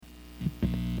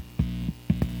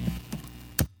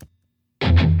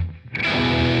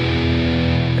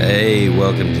Hey,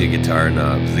 welcome to Guitar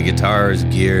Knobs, the guitars,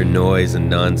 gear, noise, and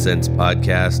nonsense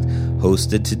podcast,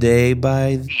 hosted today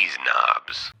by these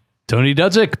knobs. Tony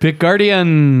Dudzik, Pick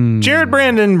Guardian. Jared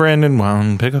Brandon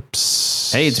Wound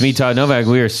Pickups. Hey, it's me, Todd Novak.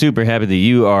 We are super happy that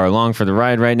you are along for the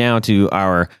ride right now to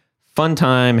our fun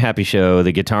time, happy show,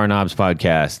 the Guitar Knobs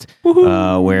podcast,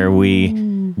 where we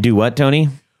do what, Tony?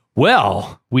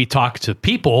 Well, we talk to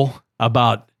people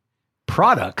about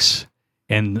products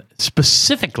and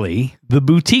specifically the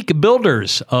boutique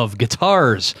builders of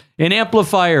guitars and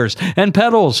amplifiers and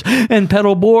pedals and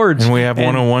pedal boards. And we have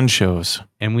 101 shows.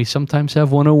 And we sometimes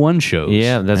have 101 shows.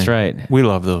 Yeah, that's right. We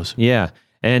love those. Yeah.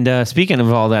 And speaking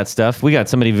of all that stuff, we got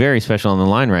somebody very special on the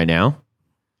line right now.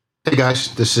 Hey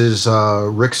guys, this is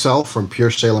Rick Sell from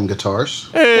Pure Salem Guitars.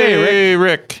 Hey,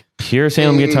 Rick. Pure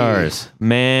Salem Guitars.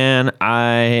 Man,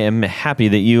 I am happy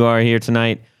that you are here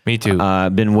tonight. Me too.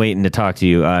 I've been waiting to talk to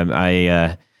you.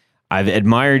 I've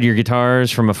admired your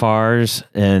guitars from afar,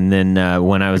 and then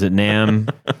when I was at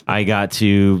NAMM, I got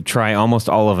to try almost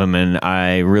all of them, and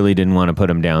I really didn't want to put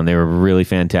them down. They were really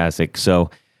fantastic. So,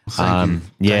 Thank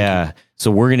you. So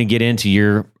we're going to get into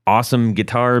your awesome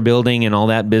guitar building and all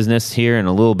that business here in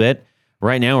a little bit.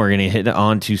 Right now, we're going to hit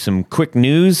on to some quick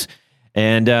news,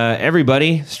 and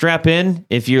everybody, strap in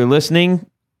if you're listening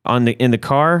in the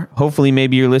car. Hopefully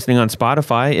maybe you're listening on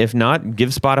Spotify. If not, give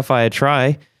Spotify a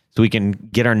try so we can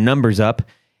get our numbers up.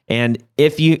 And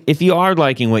if you are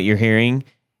liking what you're hearing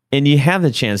and you have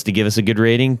the chance to give us a good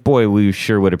rating, boy, we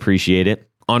sure would appreciate it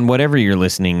on whatever you're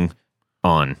listening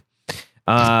on.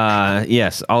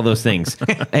 Yes, all those things.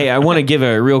 Hey, I want to give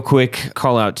a real quick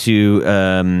call out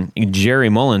to Jerry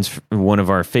Mullins, one of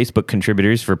our Facebook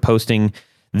contributors, for posting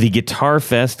the Guitar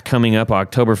Fest coming up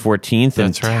October 14th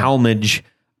in Talmadge,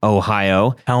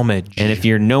 Ohio. Talmadge. And if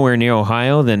you're nowhere near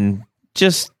Ohio, then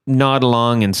just nod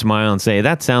along and smile and say,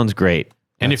 that sounds great.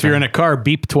 And if you're in a car,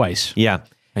 beep twice. Yeah.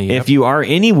 Yep. If you are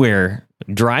anywhere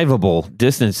drivable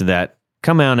distance to that,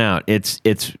 come on out. It's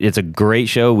a great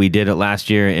show. We did it last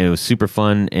year, and it was super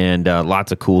fun and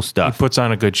lots of cool He stuff. puts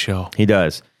on a good show. He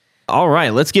does. All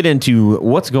right, let's get into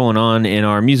what's going on in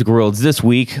our music worlds this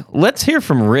week. Let's hear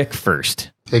from Rick first.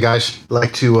 Hey guys,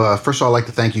 first of all, I'd like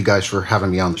to thank you guys for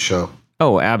having me on the show.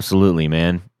 Oh, absolutely,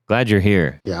 man. Glad you're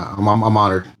here. Yeah, I'm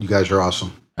honored. You guys are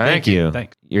awesome. Thank you.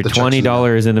 Thanks. Your The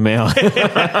 $20 in the mail.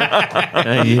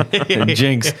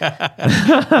 Jinx.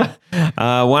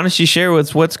 Why don't you share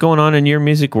what's going on in your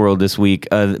music world this week,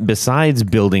 besides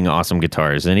building awesome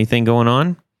guitars? Anything going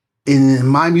on? In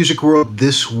my music world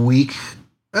this week,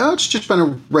 it's just been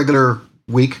a regular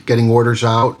week, getting orders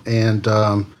out and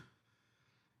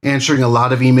answering a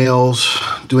lot of emails,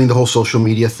 doing the whole social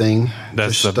media thing.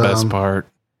 That's the best part.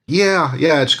 Yeah,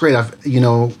 it's great.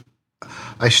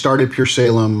 I started Pure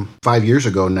Salem 5 years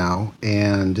ago now,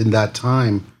 and in that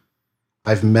time,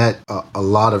 I've met a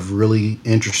lot of really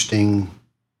interesting,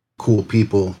 cool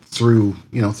people through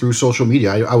social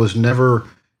media. I was never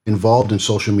involved in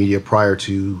social media prior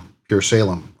to Pure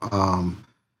Salem,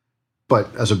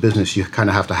 but as a business, you kind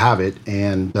of have to have it.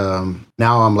 And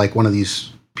now I'm like one of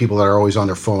these people that are always on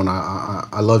their phone.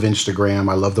 I love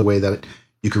Instagram. I love the way that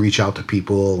you can reach out to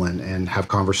people and have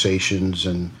conversations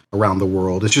and around the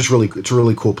world. It's a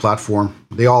really cool platform.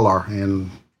 They all are,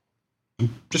 and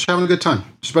I'm just having a good time.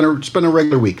 It's been a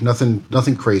regular week.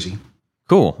 Nothing crazy.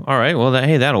 Cool. All right. Well,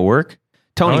 that'll work.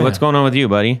 Tony, what's going on with you,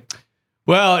 buddy?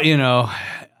 Well,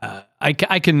 I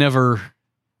can never...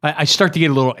 I start to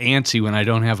get a little antsy when I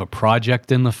don't have a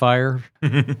project in the fire.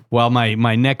 While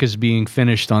my neck is being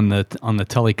finished on the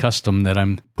Tele-Custom that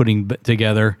I'm putting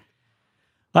together,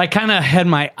 I kind of had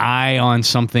my eye on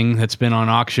something that's been on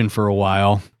auction for a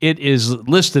while. It is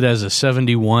listed as a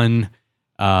 71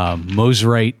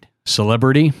 Mosrite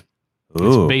Celebrity.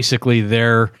 Ooh. It's basically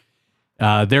their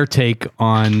take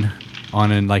on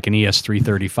like an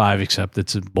ES335, except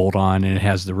it's a bolt-on and it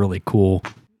has the really cool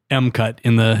M-cut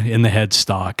in the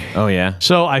headstock. Oh, yeah.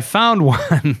 So I found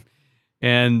one,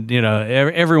 and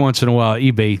every once in a while,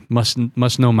 eBay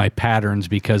must know my patterns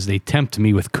because they tempt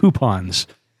me with coupons.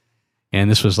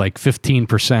 And this was like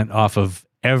 15% off of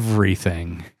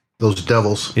everything. Those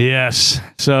devils. Yes.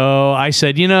 So I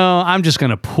said, I'm just going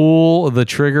to pull the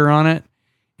trigger on it.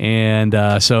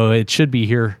 And so it should be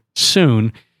here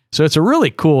soon. So it's a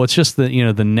really cool. It's just the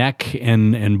neck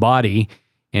and body.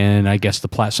 And I guess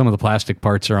some of the plastic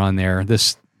parts are on there.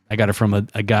 I got it from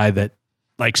a guy that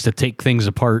likes to take things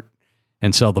apart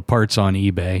and sell the parts on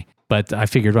eBay. But I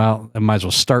figured, well, I might as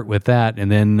well start with that.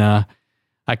 And then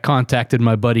I contacted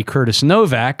my buddy Curtis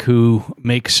Novak, who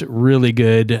makes really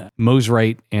good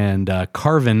Mosrite and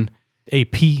Carvin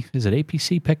AP. Is it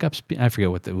APC pickups? I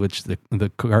forget which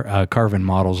the Carvin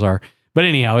models are. But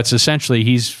anyhow, it's essentially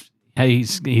he's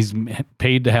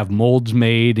paid to have molds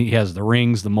made. He has the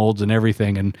rings, the molds, and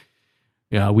everything, and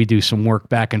we do some work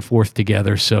back and forth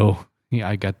together. So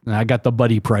I got the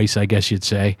buddy price, I guess you'd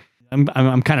say.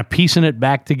 I'm kind of piecing it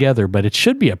back together, but it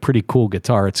should be a pretty cool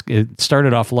guitar. It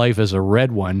started off life as a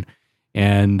red one,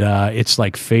 and it's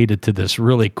like faded to this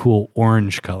really cool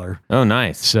orange color. Oh,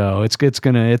 nice. So it's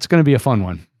gonna be a fun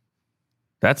one.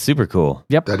 That's super cool.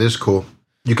 Yep, That is cool.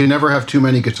 You can never have too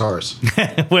many guitars.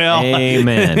 well,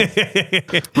 Amen.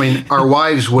 I mean, our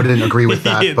wives wouldn't agree with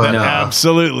that, but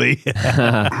absolutely.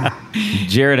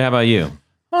 Jared, how about you?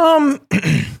 A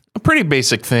pretty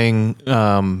basic thing.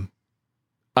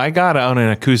 I got out an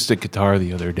acoustic guitar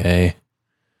the other day,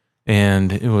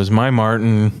 and it was my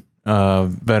Martin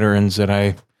veterans that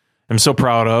I am so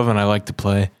proud of and I like to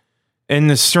play. And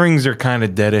the strings are kind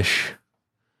of deadish.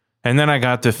 And then I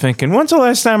got to thinking, when's the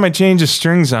last time I changed the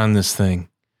strings on this thing?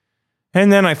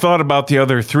 And then I thought about the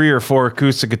other 3 or 4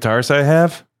 acoustic guitars I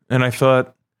have, and I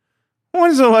thought,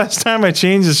 when's the last time I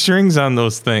changed the strings on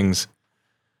those things?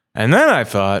 And then I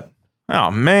thought, oh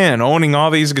man, owning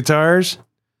all these guitars,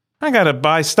 I got to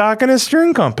buy stock in a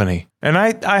string company. And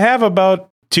I have about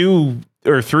 2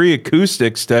 or 3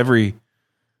 acoustics to every,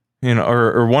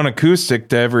 or 1 acoustic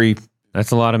to every.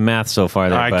 That's a lot of math so far.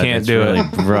 There, I bud. can't That's do really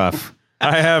it. rough.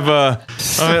 I have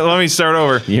let me start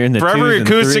over. You're in the for every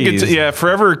twos and acoustic threes. for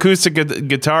every acoustic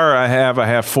guitar I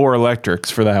have 4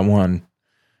 electrics for that one.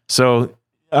 So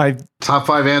top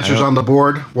 5 answers on the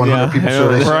board. 100 people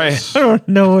survey. right. I don't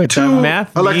know what 2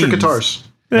 math electric means. guitars.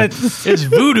 It's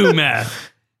voodoo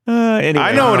math. Anyway,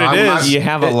 I know what it is. You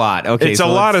have a lot. Okay, It's so a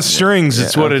lot of let's- strings.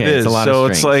 It's what it okay, is. it's a lot of So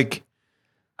it's strings. like,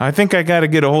 I think I got to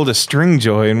get a hold of String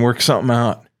Joy and work something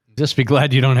out. Just be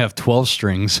glad you don't have 12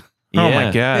 strings. Oh Yeah.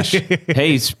 my gosh.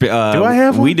 Hey, do I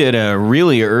have one? We did a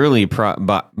really early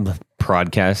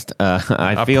podcast.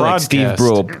 I feel like Steve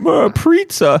prodcast. Brule.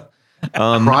 Pizza.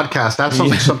 Broadcast. That sounds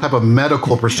like some type of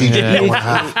medical procedure. You don't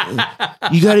have.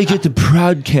 You got to get the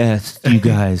podcast, you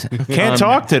guys. Can't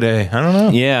talk today. I don't know.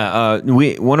 Yeah,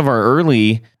 one of our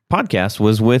early podcasts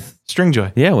was with String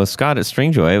Joy. with Scott at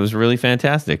Stringjoy. It was really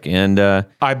fantastic, and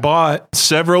I bought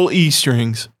several E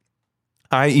strings,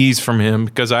 IEs from him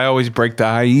because I always break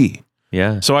the IE.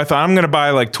 yeah, So I thought I'm going to buy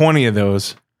like 20 of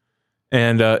those.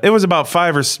 And it was about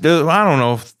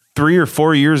 3 or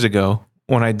 4 years ago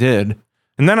when I did.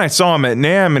 And then I saw him at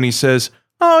NAMM and he says,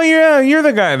 oh yeah, you're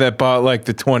the guy that bought like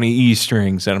the 20 E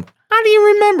strings. And I'm, how do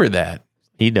you remember that?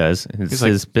 he does. It's He's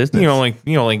like, his business.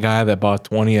 You only guy that bought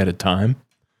 20 at a time.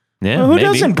 yeah, Well, who maybe.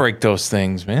 doesn't break those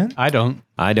things, man? I don't.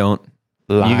 I don't.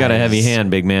 You got a heavy hand,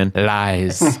 big man.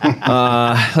 Lies.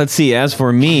 Let's see. As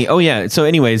for me, oh yeah. So,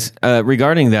 anyways,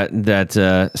 regarding that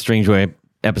Stringjoy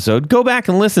episode, go back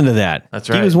and listen to that. That's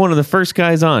He right. was one of the first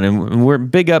guys on, and we're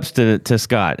big ups to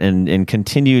Scott and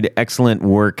continued excellent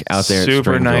work out there.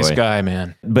 Super at nice Stringjoy. guy,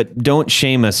 man. But don't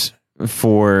shame us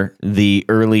for the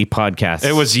early podcasts.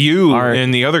 It was you Our-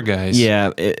 and the other guys.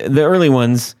 Yeah, the early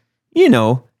ones.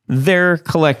 They're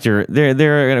collector.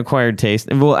 They're an acquired taste.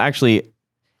 Well, actually,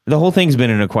 the whole thing's been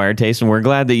an acquired taste, and we're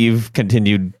glad that you've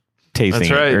continued tasting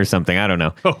That's right. it or something. I don't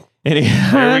know. Oh, There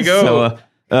we go.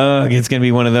 So, it's going to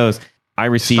be one of those. I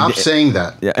received. Stop saying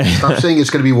that. Stop saying it's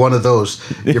going to be one of those.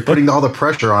 You're putting all the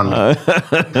pressure on me.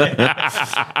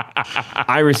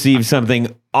 I received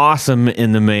something awesome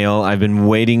in the mail. I've been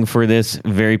waiting for this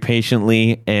very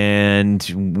patiently,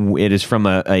 and it is from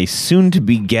a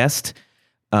soon-to-be guest,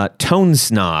 Tone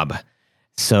Snob.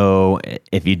 So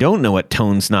if you don't know what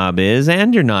Tone Snob is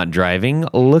and you're not driving,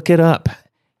 look it up.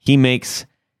 He makes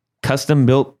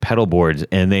custom-built pedal boards,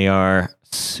 and they are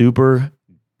super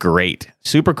great.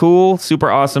 Super cool,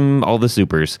 super awesome, all the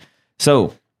supers.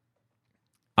 So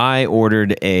I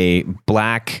ordered a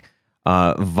black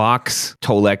Vox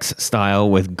Tolex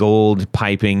style with gold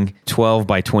piping, 12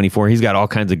 by 24. He's got all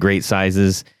kinds of great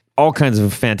sizes, all kinds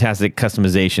of fantastic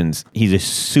customizations. He's a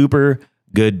super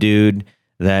good dude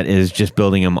that is just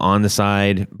building them on the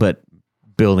side, but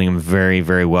building them very,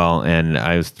 very well. And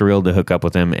I was thrilled to hook up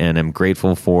with him, and I'm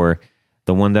grateful for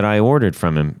the one that I ordered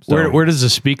from him. So, Where does the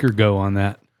speaker go on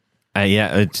that?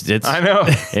 yeah, it's I know.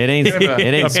 it ain't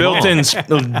A small.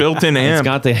 built-in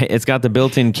amp. It's got the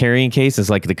built-in carrying case. It's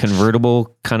like the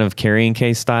convertible kind of carrying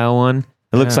case style one.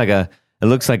 It looks like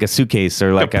a suitcase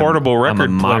or like a portable I'm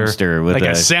record a player. mobster with Like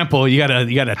a sample. You got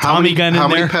a Tommy gun how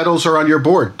in many there. pedals are on your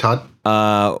board, Todd?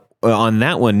 on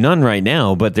that one, none right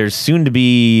now, but there's soon to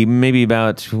be maybe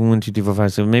about 1, 2, 3, 4,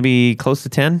 5, 7, maybe close to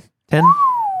 10,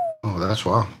 Oh, that's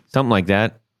wow. something like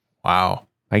that. Wow.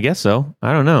 I guess so.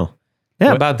 I don't know.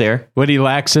 Yeah, about there. What he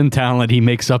lacks in talent, he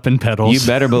makes up in pedals. You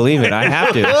better believe it. I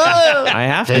have to. I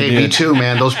have to. Hey, do me it. too,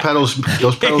 man. Those pedals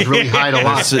really hide a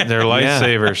lot. They're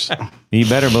lifesavers. You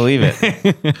better believe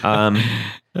it.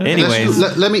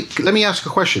 Anyways, Let me ask a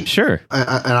question. sure.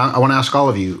 I want to ask all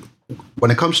of you.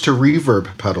 When it comes to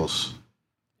reverb pedals,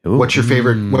 Ooh. what's your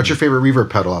favorite reverb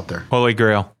pedal out there? Holy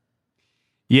Grail.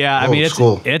 Yeah, I Oh, mean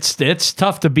school. it's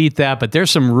tough to beat that, but there's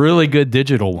some really good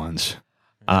digital ones.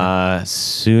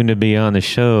 Soon to be on the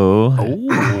show,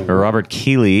 Robert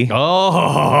Keeley.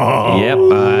 Oh, Yep,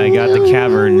 I got the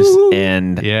caverns,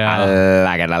 and Yeah. I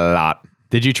like it a lot.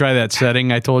 did you try that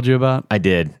setting I told you about? I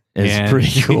did. It's And-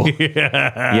 pretty cool.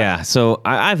 Yeah. Yeah. So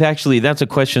I've actually, that's a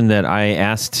question that I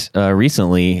asked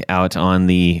recently out on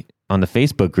the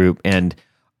Facebook group, and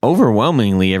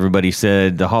overwhelmingly everybody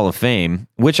said the Hall of Fame,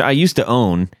 which I used to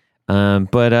own,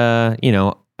 but you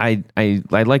know, I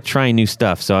like trying new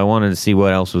stuff, so I wanted to see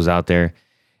what else was out there,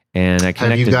 and I connected.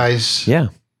 Have you guys? Yeah.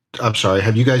 I'm sorry.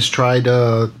 Have you guys tried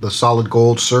the Solid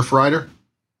Gold Surf Rider?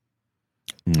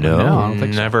 No. No, I don't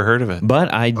think so. Never heard of it.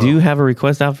 But I do have a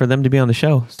request out for them to be on the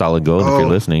show. Solid Gold, if Oh. you're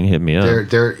listening, hit me up.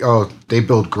 They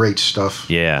build great stuff.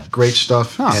 Yeah. Great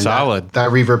stuff. And solid.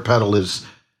 That reverb pedal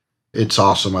it's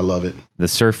awesome. I love it. The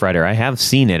Surf Rider. I have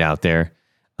seen it out there.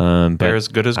 But They're as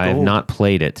good as I have gold. not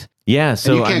played it. Yeah.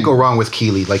 So And you can't go wrong with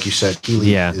Keeley, like you said.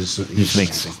 Keeley Yeah. is He he's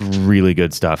makes amazing. really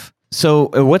good stuff. So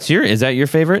is that your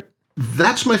favorite?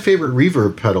 That's my favorite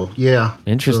reverb pedal. Yeah.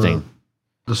 Interesting.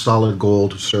 The Solid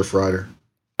Gold Surf Rider.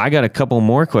 I got a couple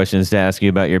more questions to ask you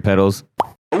about your pedals.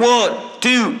 1,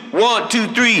 2, 1, 2,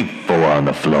 3. 4 on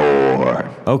the floor.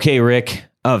 Okay, Rick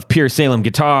of Pure Salem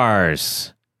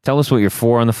Guitars. Tell us what your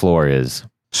 4 on the floor is.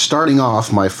 Starting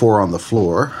off my 4 on the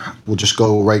floor, we'll just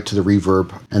go right to the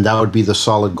reverb, and that would be the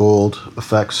Solid Gold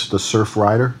Effects, the Surf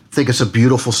Rider. I think it's a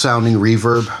beautiful sounding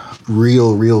reverb,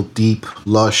 real deep,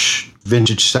 lush,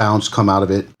 vintage sounds come out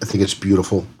of it. I think it's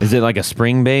beautiful. Is it like a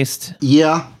spring based?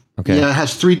 Yeah. Okay. Yeah, it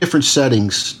has 3 different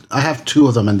settings. I have 2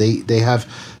 of them, and they have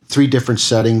 3 different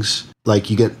settings. Like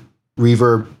you get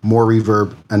reverb,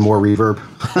 and more reverb.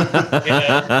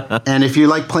 And if you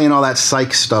like playing all that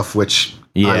psych stuff, which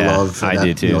I Yeah, love, I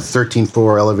do too.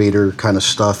 13-4 elevator kind of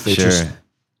stuff, it Sure. just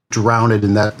drown it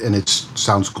in that, and it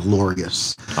sounds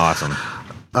glorious. Awesome.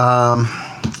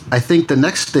 I think the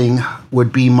next thing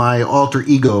would be my Alter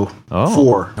Ego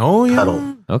 4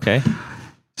 pedal. Okay.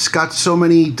 It's got so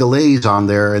many delays on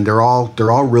there, and they're all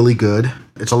really good.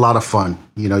 It's a lot of fun.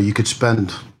 You know, you could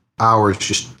spend hours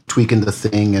just tweaking the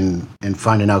thing and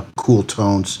finding out cool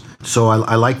tones. So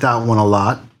I like that one a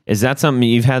lot. Is that something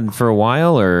you've had for a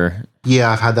while, or?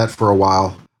 Yeah, I've had that for a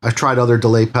while. I've tried other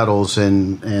delay pedals,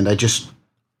 and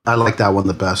I like that one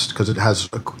the best because it has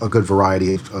a good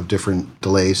variety of different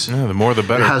delays. Yeah, the more the It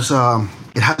better. has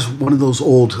one of those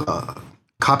old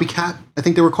Copycat, I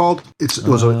think they were called. It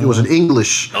was an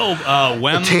English.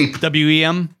 WEM, tape.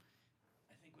 WEM.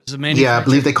 Was the Yeah, I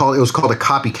believe it was called a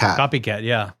Copycat. Copycat.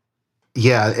 Yeah.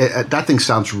 Yeah, that thing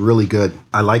sounds really good.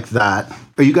 I like that.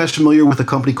 Are you guys familiar with a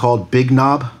company called Big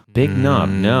Knob? Big Knob,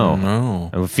 no. No.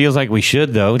 It feels like we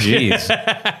should, though. Jeez.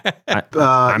 I'm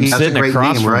yeah, that's a sitting great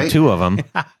across name, from right? 2 of them.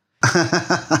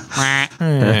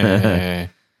 Hey.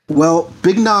 Well,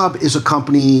 Big Knob is a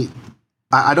company.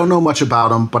 I don't know much about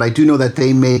them, but I do know that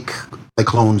they make like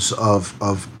clones of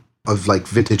like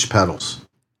vintage pedals,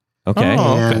 Okay.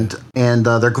 Oh. Okay. and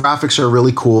their graphics are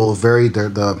really cool. A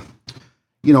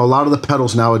lot of the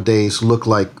pedals nowadays look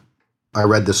like. I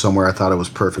read this somewhere. I thought it was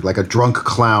perfect. Like a drunk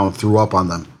clown threw up on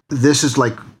them. This is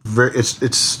like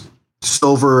it's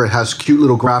silver. It has cute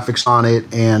little graphics on it,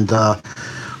 and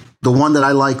the one that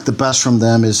I like the best from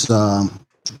them is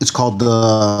it's called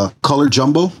the Color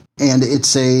Jumbo, and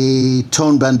it's a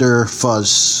Tone Bender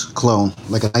fuzz clone,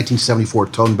 like a 1974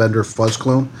 Tone Bender fuzz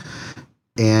clone.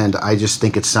 And I just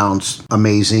think it sounds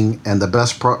amazing. And the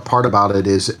best part about it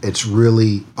is it's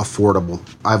really affordable.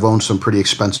 I've owned some pretty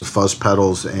expensive fuzz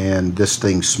pedals, and this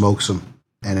thing smokes them.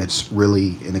 And it's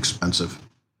really inexpensive.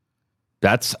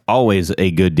 That's always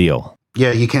a good deal.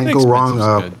 Yeah, you can't go wrong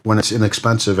Inexpensive's good. when it's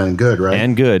inexpensive and good, right?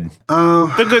 And good.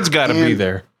 The good's got to be And-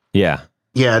 there. Yeah.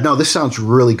 Yeah, no, this sounds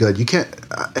really good. You can't.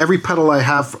 Every pedal I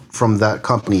have from that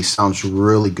company sounds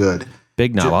really good.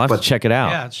 Big Knob. I'll have to But- check it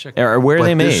out. Yeah, let's check Or where are But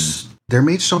they made? they're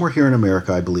made somewhere here in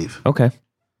America, I believe. Okay.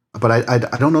 But I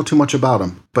don't know too much about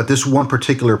them. But this one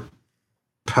particular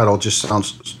pedal just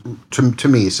sounds to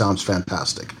me sounds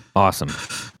fantastic. Awesome.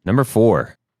 Number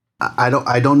 4. I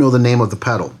don't know the name of the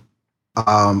pedal.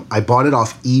 I bought it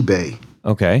off eBay.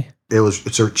 Okay.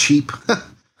 It's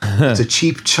a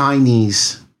cheap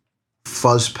Chinese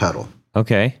fuzz pedal.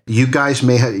 Okay. You guys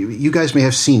may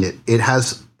have seen it.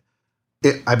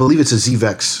 I believe it's a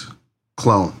ZVEX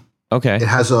clone. Okay. It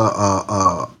has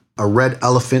a red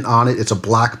elephant on it. It's a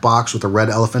black box with a red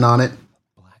elephant on it.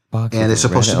 Box And with it's a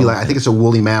supposed red to be like, I elephant. think it's a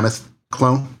woolly mammoth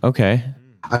clone. Okay.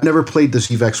 I've never played the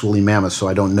ZVEX woolly mammoth, so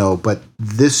I don't know. But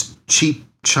this cheap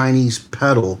Chinese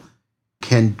pedal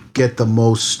can get the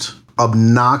most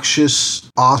obnoxious,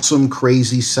 awesome,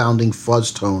 crazy sounding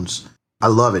fuzz tones. I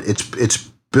love it. It's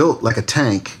built like a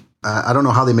tank. I don't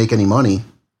know how they make any money.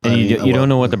 And you don't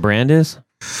know what the brand is?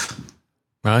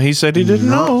 Well, he said he didn't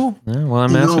know. Well,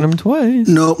 I'm asking him twice.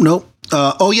 Nope.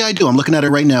 Oh yeah, I do. I'm looking at it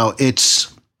right now.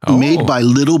 It's made by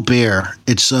Little Bear.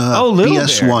 It's Little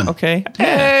BS1. Bear. Okay.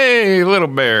 Hey, Little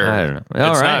Bear. I don't know.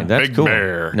 All It's right, not that's Big cool.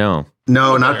 Bear. No.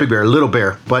 No, not Big Bear. Little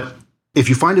Bear. But if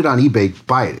you find it on eBay,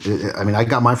 buy it. I mean, I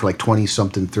got mine for like 20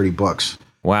 something, $30.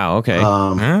 Wow. Okay.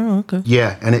 Oh, okay.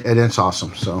 Yeah, and it's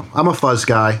awesome. So I'm a fuzz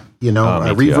guy. You know, Oh, me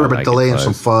a too. I reverb, like a delay, it and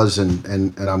some fuzz. fuzz,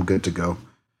 and I'm good to go.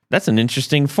 That's an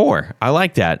interesting 4. I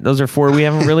like that. Those are 4 we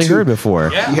haven't really heard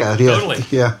before. Yeah, totally.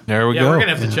 Yeah. There we Yeah, go. we're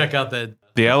gonna have to check out that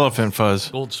The elephant fuzz.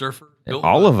 Gold Surfer.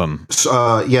 All of them.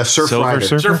 Yeah, Surf Silver Rider.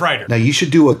 Surfer? Surf Rider. Now you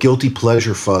should do a guilty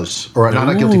pleasure fuzz, or not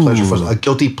a guilty pleasure fuzz, a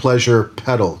guilty pleasure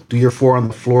pedal. Do your 4 on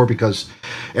the floor, because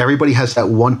everybody has that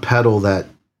one pedal that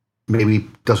maybe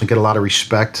doesn't get a lot of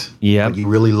respect. Yep. That you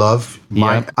really love.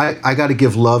 Yep. I got to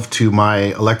give love to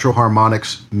my Electro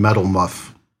Harmonics metal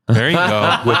muff There you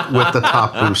go. with the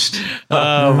top boost.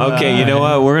 Okay, you know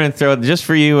what? We're going to throw, just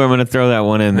for you, I'm going to throw that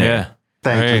one in there. Yeah.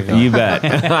 Thank There you. you go. You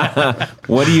bet.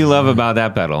 What do you love about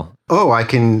that pedal? Oh,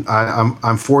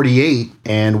 I'm 48,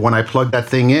 and when I plug that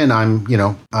thing in, I'm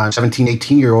 17,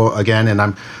 18-year-old again, and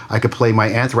I could play my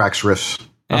Anthrax riffs.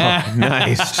 Oh,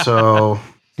 nice. So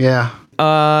yeah.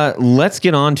 Let's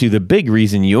get on to the big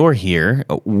reason you're here.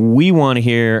 We want to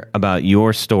hear about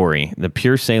your story, the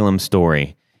Pure Salem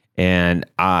story. And,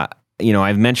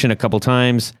 I've mentioned a couple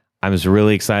times, I was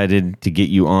really excited to get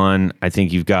you on. I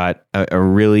think you've got a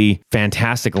really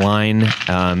fantastic line.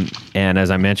 And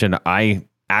as I mentioned, I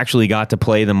actually got to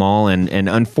play them all. And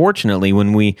unfortunately,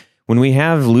 when we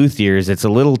have luthiers, it's a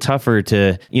little tougher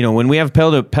to, when we have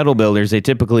pedal builders, they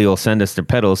typically will send us their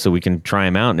pedals so we can try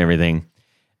them out and everything.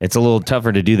 It's a little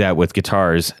tougher to do that with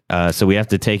guitars. So we have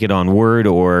to take it on word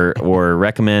or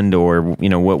recommend or,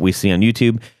 what we see on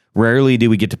YouTube. Rarely do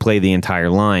we get to play the entire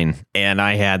line. And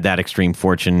I had that extreme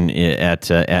fortune at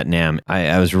NAMM.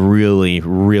 I was really,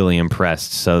 really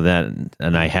impressed. So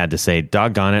and I had to say,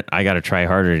 doggone it, I got to try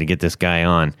harder to get this guy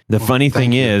on. The funny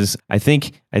thing is, I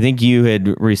think you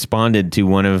had responded to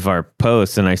one of our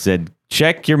posts and I said,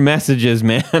 check your messages,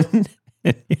 man.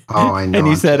 Oh, I know. And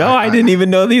you said, I didn't even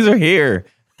know these are here.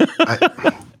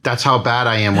 That's how bad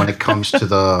I am when it comes to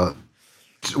that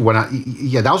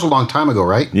was a long time ago,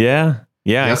 right? Yeah.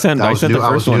 Yeah, Yep, I sent the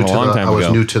first one a long time ago. I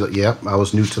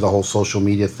was new to the whole social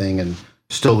media thing and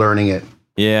still learning it.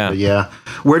 Yeah. But yeah.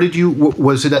 Where did you,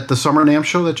 was it at the Summer NAMM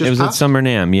show that just It was passed? at Summer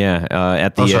NAMM, yeah.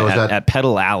 At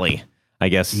Pedal Alley, I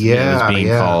guess it was being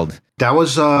called. That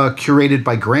was curated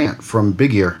by Grant from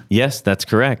Big Ear. Yes, that's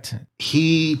correct.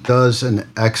 He does an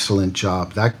excellent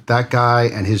job. That guy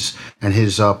and his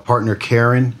partner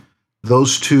Karen,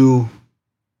 those two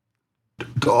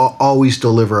always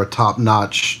deliver a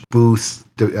top-notch booth.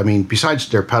 I mean, besides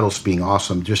their pedals being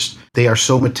awesome, just they are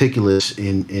so meticulous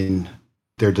in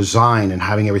their design and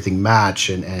having everything match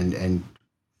and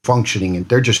functioning. And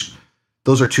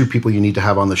those are two people you need to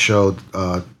have on the show.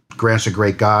 Grant's a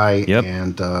great guy. Yep.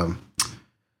 And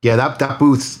that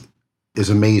booth is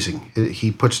amazing.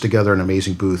 He puts together an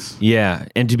amazing booth. Yeah,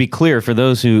 and to be clear, for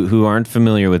those who aren't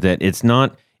familiar with it,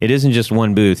 it isn't just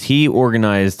one booth. He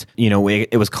organized,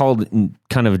 it was called,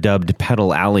 kind of dubbed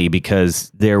Pedal Alley because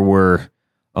there were,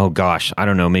 I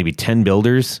don't know, maybe 10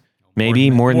 builders, maybe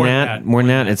more than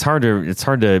that. It's hard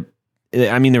to,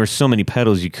 I mean, there were so many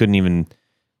pedals you couldn't even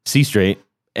see straight.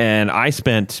 And I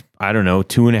spent, I don't know,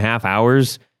 2.5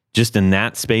 hours just in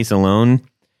that space alone,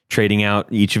 trading out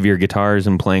each of your guitars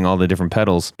and playing all the different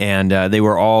pedals. And they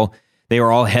were all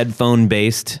headphone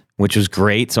based, which was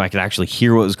great. So I could actually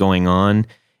hear what was going on.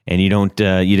 And you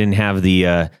didn't have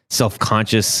the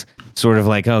self-conscious sort of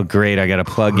like, oh, great, I got to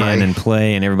plug in and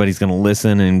play, and everybody's going to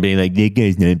listen and be like, that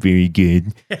guy's not very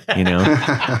good,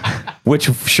 which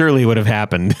surely would have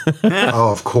happened.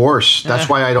 Oh, of course. That's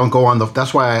why I don't go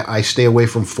that's why I stay away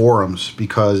from forums,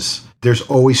 because there's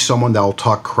always someone that will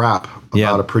talk crap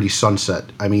about a pretty sunset.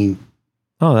 I mean,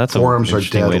 that's forums an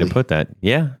interesting are way deadly. to put that.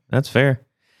 Yeah, that's fair.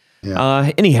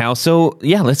 Yeah. Anyhow, so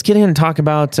let's get in and talk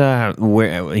about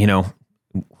where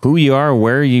who you are,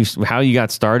 how you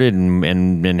got started,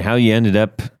 and how you ended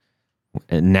up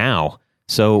now.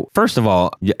 So first of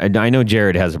all, I know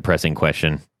Jared has a pressing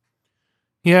question.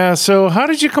 Yeah, so how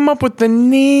did you come up with the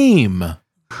name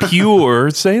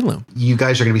Pure Salem. You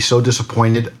guys are going to be so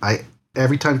disappointed.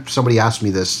 Every time somebody asks me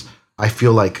this, I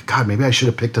feel like, God, maybe I should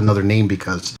have picked another name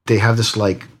because they have this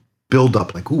like build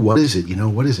up, like, ooh, what is it?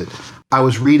 What is it? I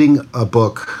was reading a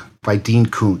book by Dean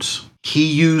Koontz.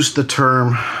 He used the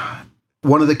term,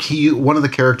 one of the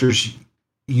characters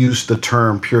used the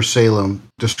term Pure Salem,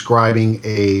 describing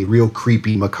a real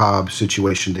creepy, macabre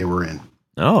situation they were in.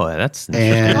 Oh, that's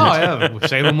yeah,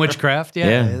 Salem witchcraft.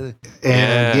 Yeah.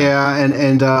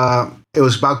 And it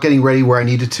was about getting ready where I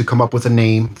needed to come up with a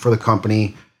name for the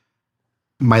company.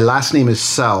 My last name is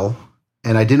Sell,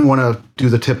 and I didn't want to do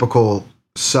the typical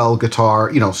sell guitar,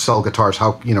 sell guitars.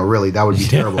 How, really, that would be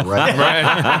terrible, right?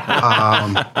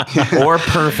 or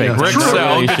perfect.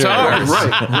 Sell guitars.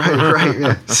 Right.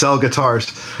 Yeah. Sell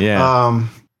guitars. Yeah.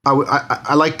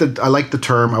 I like the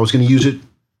term. I was going to use it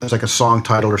as like a song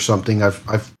title or something. I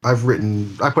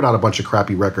put out a bunch of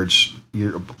crappy records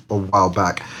a while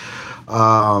back.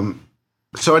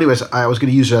 So anyways, I was going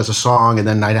to use it as a song, and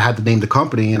then I had to name the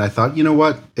company, and I thought, you know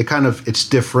what? It's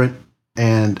different,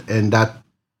 and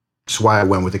that's why I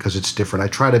went with it, because it's different. I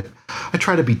try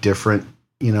to be different.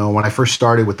 When I first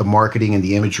started with the marketing and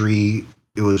the imagery,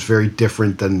 it was very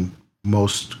different than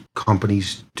most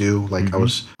companies do. Like I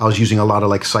was using a lot of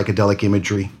like psychedelic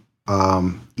imagery.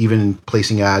 Even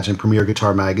placing ads in Premier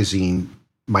Guitar Magazine,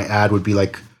 my ad would be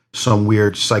like some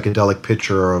weird psychedelic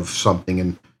picture of something,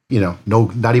 and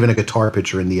not even a guitar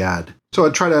picture in the ad. So I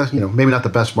try to, maybe not the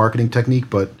best marketing technique,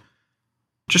 but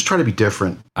just try to be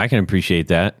different. I can appreciate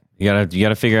that. You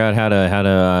gotta figure out how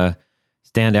to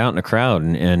stand out in a crowd,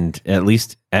 and at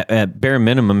least at bare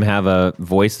minimum have a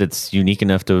voice that's unique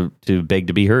enough to beg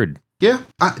to be heard. Yeah,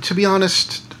 to be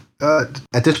honest,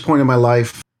 at this point in my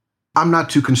life, I'm not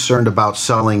too concerned about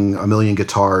selling 1 million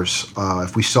guitars.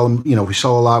 If we sell them, if we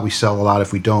sell a lot, we sell a lot.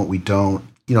 If we don't, we don't.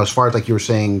 As far as like you were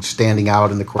saying, standing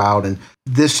out in the crowd, and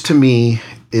this to me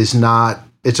is not.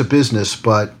 It's a business,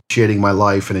 but appreciating my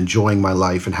life and enjoying my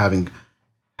life and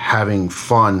having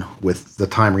fun with the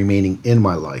time remaining in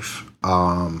my life.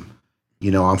 I'm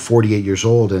 48 years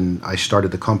old, and I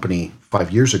started the company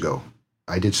 5 years ago.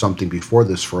 I did something before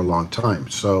this for a long time.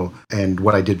 So, and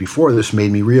what I did before this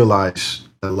made me realize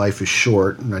that life is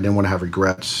short, and I didn't want to have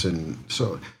regrets. And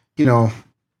so,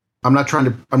 I'm not trying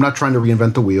to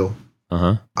reinvent the wheel.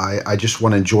 I just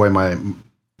want to enjoy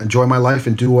my life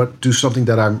and do something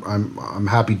that I'm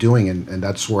happy doing, and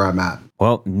that's where I'm at.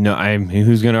 Well, no,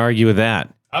 who's going to argue with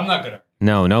that? I'm not gonna.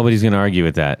 No, nobody's going to argue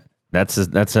with that. That's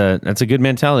a good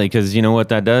mentality, because you know what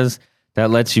that does? That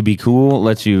lets you be cool,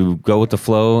 lets you go with the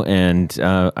flow, and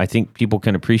I think people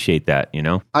can appreciate that.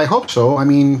 I hope so. I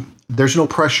mean, there's no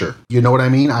pressure. You know what I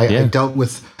mean? I dealt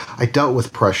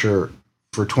with pressure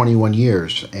for 21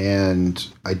 years, and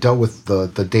I dealt with the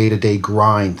day-to-day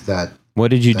grind that. What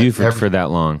did you do for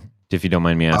that long, if you don't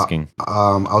mind me asking?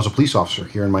 I was a police officer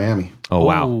here in Miami. Oh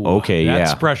wow. Okay,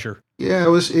 that's pressure. Yeah, it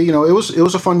was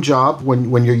a fun job.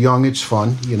 When you're young, it's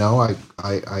fun.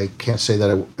 I can't say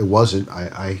that it wasn't.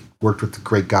 I worked with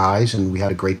great guys, and we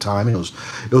had a great time, and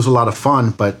it was a lot of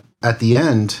fun. But at the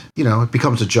end, it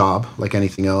becomes a job like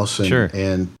anything else, and sure.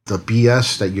 And the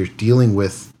BS that you're dealing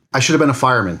with. I should have been a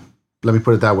fireman. Let me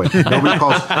put it that way. Nobody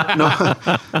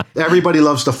everybody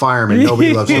loves the fireman.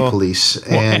 Nobody loves the police,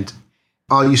 and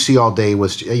all you see all day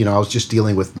was I was just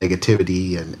dealing with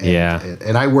negativity,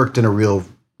 and I worked in a real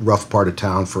rough part of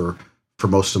town for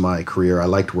most of my career. I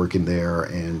liked working there,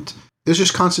 and it was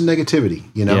just constant negativity,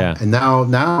 Yeah. And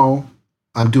now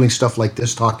I'm doing stuff like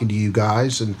this, talking to you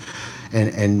guys,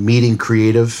 and meeting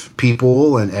creative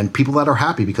people and people that are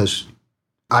happy, because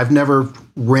I've never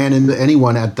ran into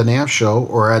anyone at the NAMM show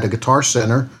or at a Guitar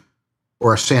Center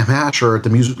or a Sam Hatch or at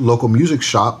the local music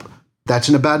shop that's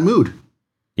in a bad mood.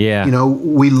 Yeah.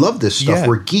 We love this stuff. Yeah.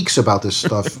 We're geeks about this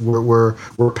stuff. we're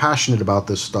passionate about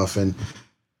this stuff, and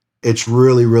it's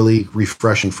really, really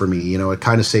refreshing for me. It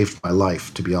kind of saved my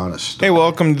life, to be honest. Hey,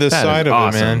 welcome to this That side is of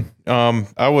awesome. it, man.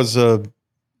 I was a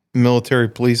military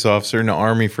police officer in the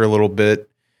Army for a little bit,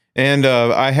 and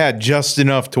I had just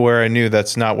enough to where I knew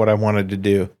that's not what I wanted to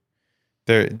do.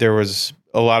 There was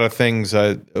a lot of things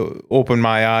I opened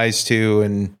my eyes to,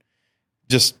 and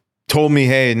just told me,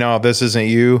 hey, no, this isn't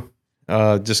you.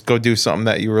 Just go do something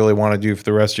that you really want to do for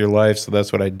the rest of your life. So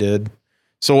that's what I did.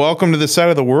 So welcome to this side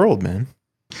of the world, man.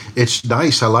 It's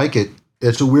nice. I like it.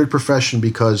 It's a weird profession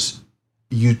because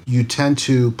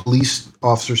police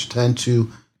officers tend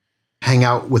to hang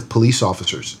out with police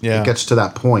officers. Yeah. It gets to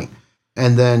that point.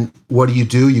 And then what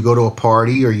do? You go to a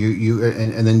party, or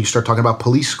and then you start talking about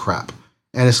police crap.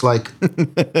 And it's like,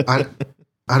 I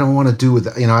don't want to do with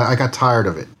that. I got tired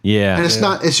of it. Yeah. And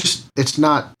it's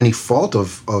not any fault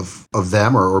of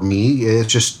them or me.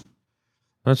 It's just,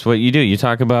 That's what you do. You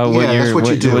talk about Yeah, that's what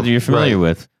you do. what you're familiar Right.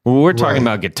 with. Well, we're talking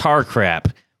about guitar crap.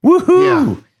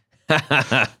 Woohoo!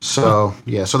 So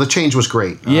the change was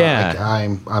great. Yeah.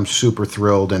 I'm super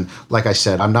thrilled, and like I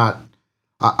said,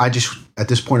 I just at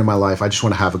this point in my life, I just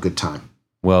want to have a good time.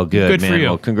 Well, good Good for man. you.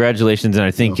 Well, congratulations, and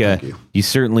I think thank you. you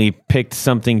certainly picked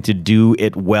something to do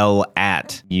it well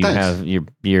at. You Thanks. have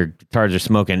your guitars are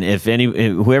smoking. If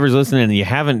whoever's listening and you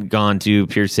haven't gone to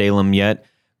Pure Salem yet,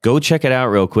 go check it out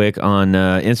real quick on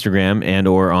Instagram and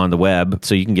or on the web,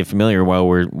 so you can get familiar while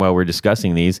we're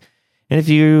discussing these. And if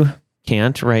you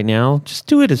can't right now, just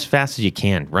do it as fast as you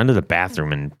can. Run to the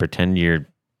bathroom and pretend you're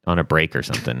on a break or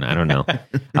something. I don't know.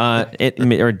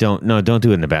 Don't do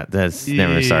it in the bath. That's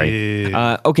never sorry.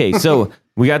 Okay, so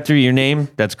we got through your name.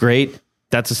 That's great.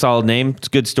 That's a solid name. It's a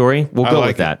good story. We'll go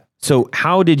with that. So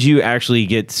how did you actually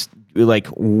get,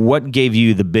 what gave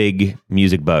you the big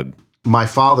music bug? My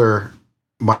father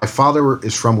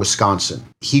is from Wisconsin.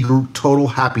 He grew total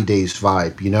Happy Days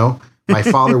vibe, you know? My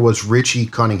father was Richie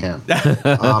Cunningham. He has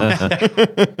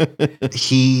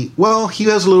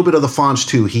a little bit of the Fonz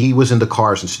too. He was into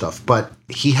cars and stuff, but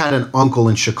he had an uncle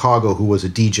in Chicago who was a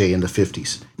DJ in the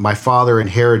 50s. My father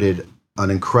inherited an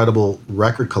incredible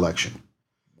record collection.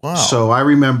 Wow. So I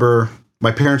remember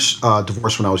my parents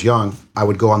divorced when I was young. I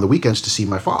would go on the weekends to see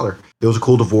my father. It was a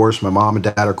cool divorce. My mom and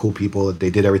dad are cool people. They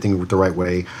did everything the right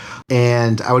way.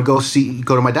 And I would go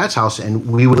to my dad's house and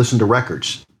we would listen to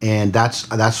records. And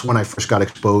that's when I first got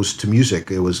exposed to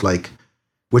music. It was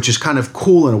which is kind of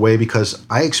cool in a way because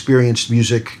I experienced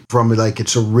music from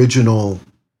its original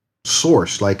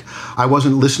source. Like I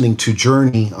wasn't listening to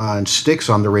Journey on Styx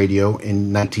on the radio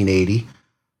in 1980.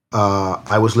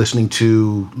 I was listening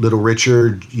to Little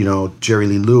Richard, Jerry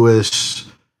Lee Lewis,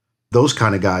 those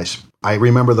kind of guys. I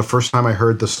remember the first time I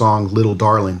heard the song Little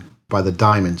Darling by the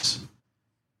Diamonds.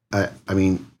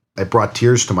 It brought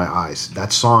tears to my eyes.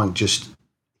 That song just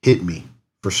hit me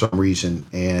for some reason,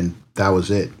 and that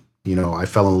was it. I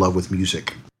fell in love with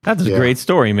music. That's a great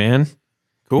story, man.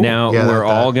 Cool. Now we're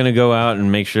all going to go out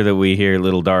and make sure that we hear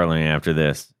Little Darling after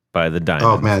this by the Diamonds.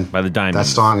 Oh man, by the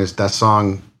Diamonds. That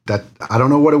song that I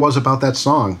don't know what it was about that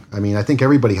song. I think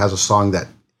everybody has a song that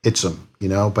hits them,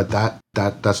 but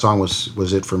that song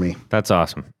was it for me. That's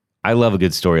awesome. I love a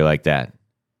good story like that.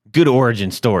 Good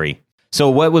origin story. So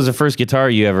what was the first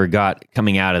guitar you ever got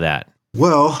coming out of that?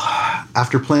 Well,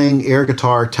 after playing air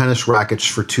guitar, tennis rackets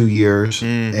for 2 years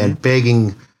and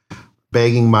begging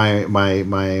my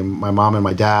mom and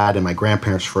my dad and my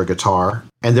grandparents for a guitar,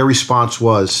 and their response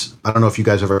was, I don't know if you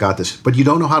guys ever got this, but you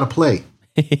don't know how to play.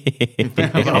 I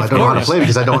don't know how to play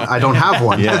because I don't have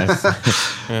one. Yes.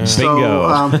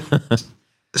 So,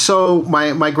 so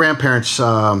my grandparents,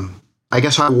 I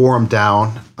guess I wore them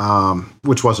down,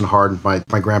 which wasn't hard. My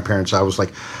grandparents, I was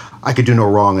like, I could do no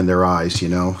wrong in their eyes,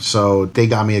 So they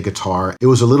got me a guitar. It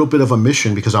was a little bit of a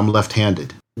mission because I'm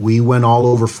left-handed. We went all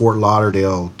over Fort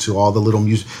Lauderdale to all the little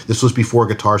music. This was before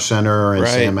Guitar Center and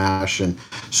Sam Ash, and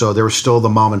so there were still the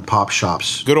mom and pop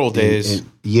shops. Good old days.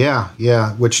 Yeah,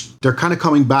 which they're kind of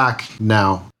coming back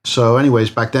now. So, anyways,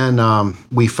 back then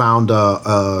we found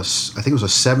I think it was a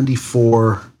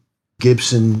 '74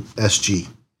 Gibson SG,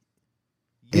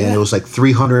 and it was like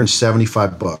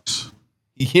 $375.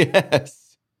 Yes.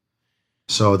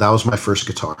 So that was my first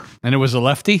guitar. And it was a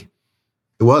lefty?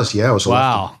 It was, yeah. It was a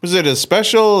Wow. Was it a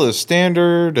special, a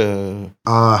standard? You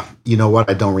know what?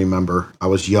 I don't remember. I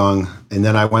was young. And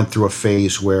then I went through a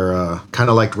phase where kind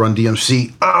of like Run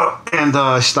DMC. And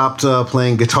I stopped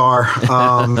playing guitar.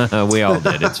 We all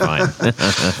did. It's fine.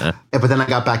 But then I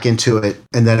got back into it.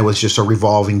 And then it was just a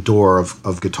revolving door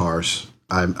of guitars.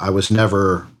 I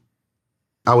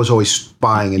was always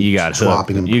buying and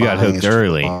swapping and you got hooked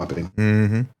early.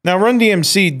 Mm-hmm. Now, Run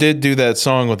DMC did do that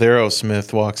song with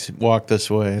Aerosmith, Walk This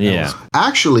Way. Yeah.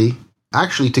 Actually,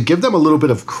 to give them a little bit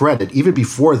of credit, even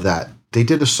before that, they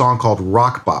did a song called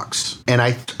Rock Box. And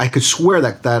I could swear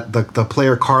that the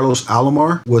player Carlos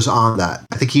Alomar was on that.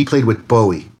 I think he played with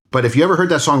Bowie. But if you ever heard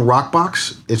that song Rock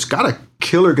Box, it's got a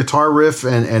killer guitar riff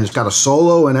and it's got a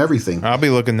solo and everything. I'll be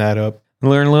looking that up.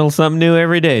 Learn a little something new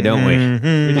every day, don't we?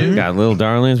 Mm-hmm. We got Little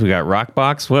Darlings. We got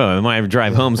Rockbox. Well, we might have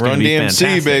drive home. It's going to be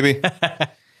DMC, fantastic. Baby.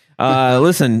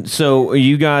 Listen, so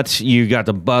you got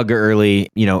the bug early.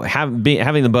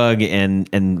 Having the bug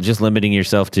and just limiting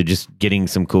yourself to just getting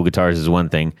some cool guitars is one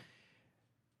thing.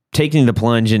 Taking the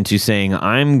plunge into saying,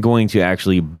 I'm going to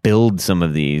actually build some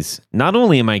of these. Not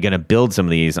only am I going to build some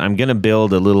of these, I'm going to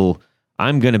build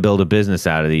a business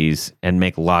out of these and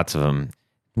make lots of them.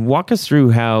 Walk us through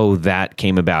how that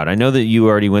came about. I know that you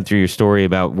already went through your story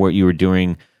about what you were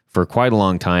doing for quite a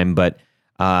long time, but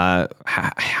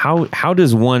how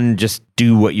does one just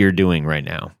do what you're doing right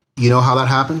now? You know how that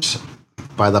happens?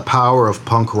 By the power of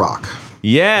punk rock.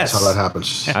 Yes. That's how that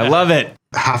happens. I love it.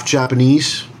 Half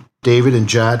Japanese, David and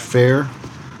Jad Fair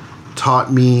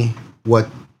taught me what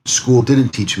school didn't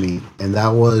teach me, and that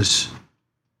was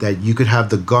that you could have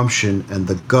the gumption and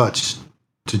the guts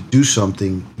to do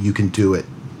something, you can do it.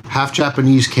 Half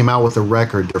Japanese came out with a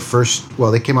record. Their first,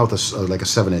 well, they came out with like a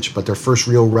 7-inch, but their first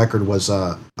real record was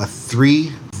a 3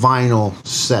 vinyl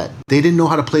set. They didn't know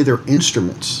how to play their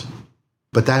instruments,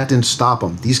 but that didn't stop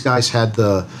them. These guys had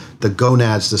the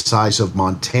gonads the size of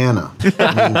Montana.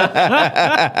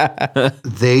 I mean,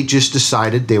 they just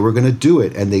decided they were going to do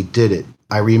it, and they did it.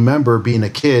 I remember being a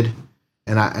kid,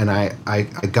 and I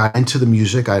got into the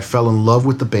music. I fell in love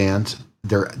with the band,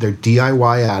 their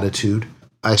DIY attitude.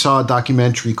 I saw a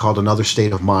documentary called Another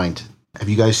State of Mind. Have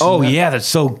you guys seen that? Yeah, that's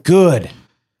so good.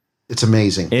 It's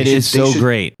amazing. It is so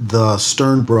great. The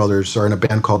Stern brothers are in a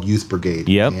band called Youth Brigade.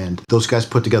 Yep. And those guys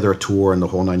put together a tour and the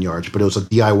whole 9 yards, but it was a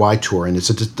DIY tour, and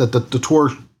the tour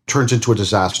turns into a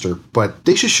disaster. But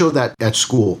they should show that at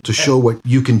school to show what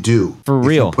you can do. For if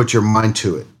real. you put your mind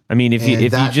to it. I mean, if you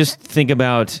just think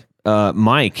about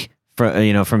Mike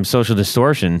from Social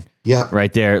Distortion, Yeah.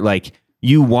 right there, like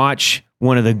you watch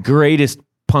one of the greatest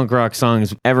punk rock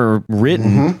songs ever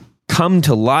written come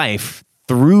to life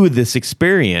through this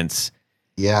experience.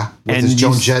 Yeah. With And his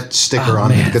Joan just- Jett sticker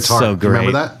on the guitar. So great.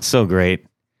 Remember that? So great.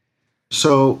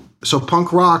 So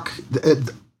punk rock,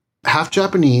 half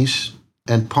Japanese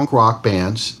and punk rock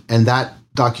bands, and that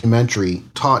documentary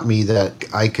taught me that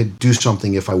I could do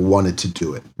something if I wanted to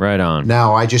do it. Right on.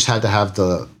 Now I just had to have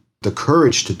the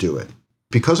courage to do it.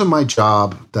 Because of my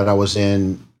job that I was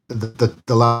in,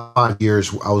 the last 5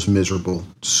 years I was miserable,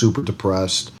 super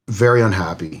depressed, very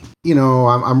unhappy. You know,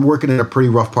 I'm working in a pretty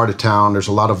rough part of town. There's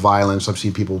a lot of violence. I've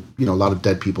seen people, a lot of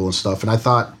dead people and stuff. And I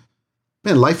thought,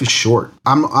 man, life is short.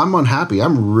 I'm unhappy.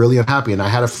 I'm really unhappy. And I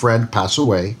had a friend pass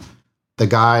away. The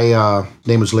guy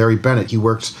name was Larry Bennett. He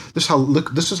works. This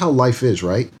is how life is,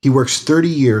 right? He works 30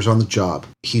 years on the job.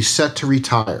 He's set to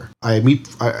retire.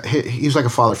 He's like a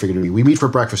father figure to me. We meet for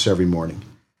breakfast every morning.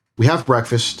 We have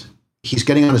breakfast. He's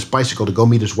getting on his bicycle to go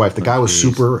meet his wife. The guy was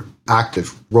super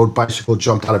active. Rode bicycle,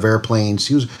 jumped out of airplanes.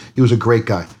 He was a great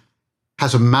guy.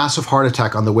 Has a massive heart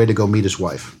attack on the way to go meet his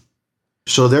wife.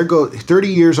 So there go 30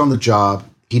 years on the job.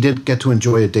 He didn't get to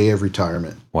enjoy a day of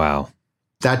retirement. Wow.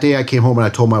 That day I came home and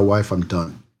I told my wife, I'm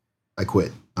done. I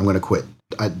quit. I'm going to quit.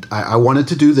 I wanted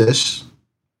to do this,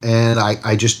 and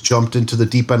I just jumped into the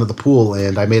deep end of the pool,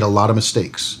 and I made a lot of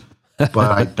mistakes, but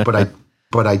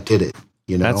I did it.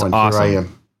 That's and awesome. here I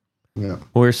am. Yeah.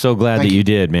 We're so glad that you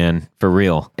did, man, for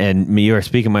real. And you are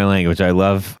speaking my language. I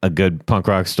love a good punk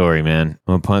rock story, man.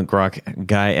 I'm a punk rock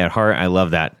guy at heart. I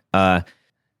love that.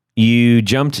 You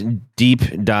jumped deep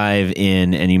dive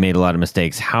in and you made a lot of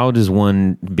mistakes. How does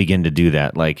one begin to do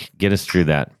that? Like, get us through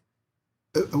that.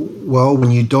 Well,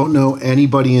 when you don't know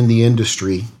anybody in the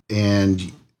industry and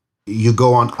you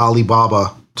go on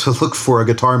Alibaba to look for a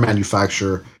guitar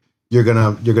manufacturer, you're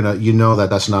gonna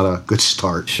that's not a good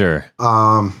start. Sure.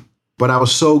 But I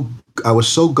was so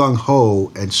gung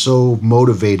ho and so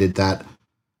motivated that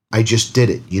I just did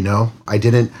it.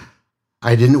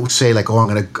 I didn't say like, oh, I'm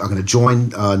gonna join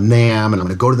NAMM and I'm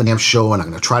gonna go to the NAMM show and I'm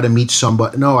gonna try to meet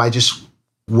somebody. No, I just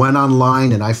went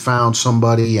online and I found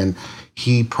somebody and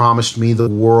he promised me the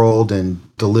world and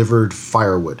delivered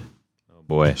firewood. Oh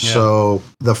boy! So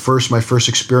my first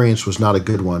experience was not a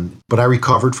good one, but I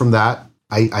recovered from that.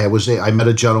 I met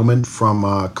a gentleman from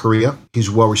Korea. He's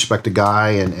a well-respected guy,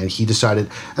 and he decided,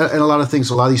 and a lot of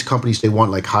these companies, they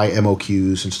want like high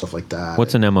MOQs and stuff like that.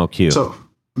 What's an MOQ? So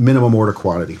minimum order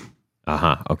quantity.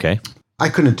 Okay. I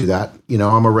couldn't do that.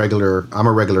 I'm a regular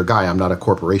guy. I'm not a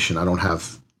corporation. I don't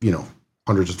have,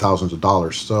 hundreds of thousands of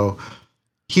dollars. So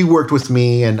he worked with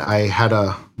me, and I had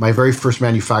my very first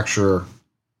manufacturer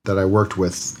that I worked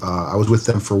with. I was with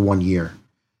them for 1 year,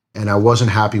 and I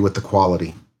wasn't happy with the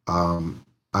quality.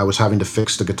 I was having to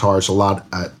fix the guitars a lot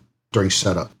during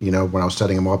setup, when I was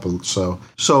setting them up. So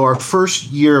our first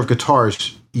year of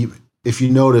guitars, if you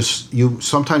notice,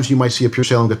 sometimes you might see a Pure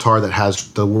Salem guitar that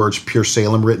has the words Pure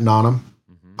Salem written on them,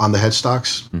 on the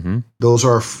headstocks. Mm-hmm. Those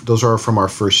are from our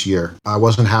first year. I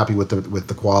wasn't happy with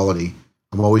the quality.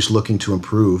 I'm always looking to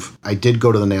improve. I did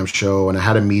go to the NAMM show, and I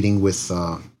had a meeting with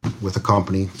a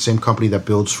company, same company that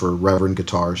builds for Reverend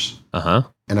Guitars.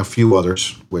 And a few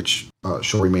others, which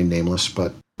shall remain nameless.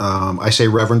 But I say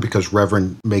Reverend because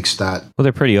Reverend makes that. Well,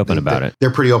 they're pretty open about it.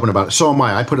 They're pretty open about it. So am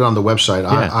I. I put it on the website.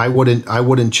 Yeah. I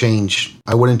wouldn't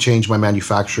change my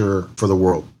manufacturer for the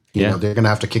world. They're going to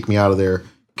have to kick me out of there,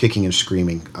 kicking and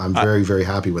screaming. I'm very, very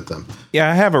happy with them. Yeah,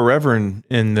 I have a Reverend,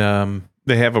 and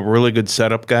they have a really good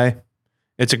setup guy.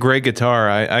 It's a great guitar.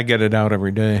 I get it out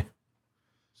every day.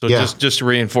 So Yeah. just to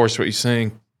reinforce what you're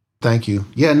saying. Thank you.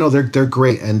 Yeah, no, they're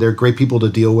great, and they're great people to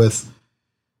deal with.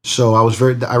 So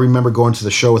I remember going to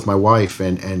the show with my wife,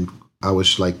 and I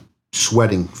was like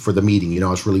sweating for the meeting. You know,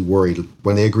 I was really worried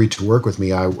when they agreed to work with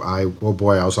me. I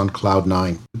was on cloud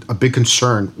nine. A big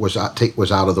concern was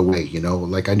out of the way. You know,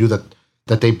 like I knew that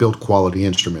they built quality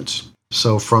instruments.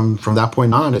 So from that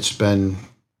point on, it's been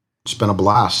a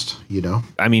blast. You know,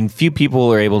 I mean, few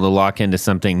people are able to lock into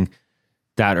something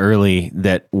that early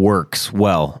that works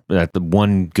well. That's the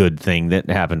one good thing that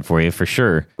happened for you, for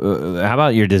sure. How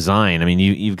about your design? I mean,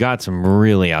 you've got some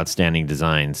really outstanding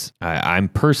designs. I'm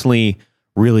personally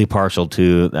really partial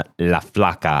to La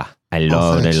Flaca. I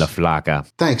love the La Flaca.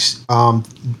 Thanks.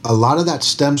 A lot of that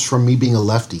stems from me being a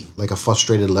lefty, like a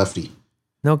frustrated lefty.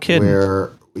 No kidding.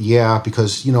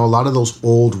 Because, you know, a lot of those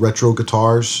old retro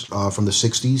guitars from the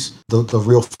 60s, the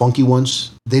real funky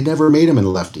ones, they never made them in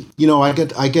lefty. You know, I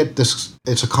get this,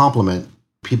 it's a compliment.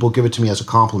 People give it to me as a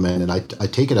compliment, and I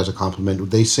take it as a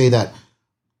compliment. They say that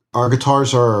our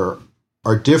guitars are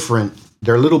different.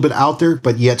 They're a little bit out there,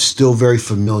 but yet still very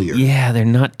familiar. Yeah, they're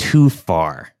not too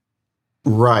far.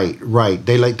 Right.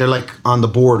 They're like on the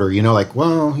border, you know, like,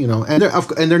 well, you know, and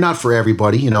they're not for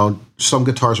everybody. You know, some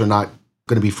guitars are not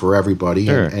going to be for everybody,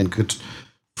 sure. and could,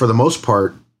 for the most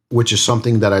part, which is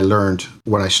something that I learned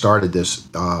when I started this,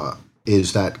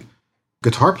 is that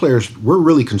guitar players, we're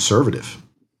really conservative.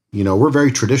 You know, we're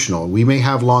very traditional. We may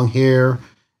have long hair,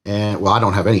 and well, I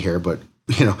don't have any hair, but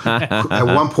you know, at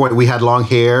one point we had long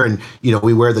hair, and you know,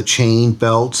 we wear the chain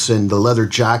belts and the leather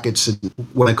jackets. And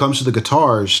when it comes to the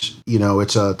guitars, you know,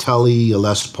 it's a Tele, a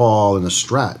Les Paul, and a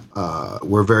Strat.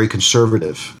 We're very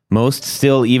conservative. Most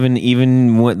still, even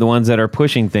the ones that are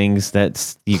pushing things,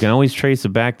 that's you can always trace it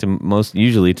back to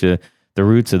usually to the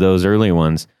roots of those early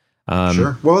ones.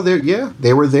 Sure. Well,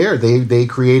 they were there. They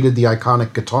created the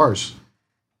iconic guitars.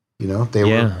 You know, they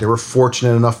were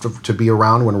fortunate enough to be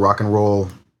around when rock and roll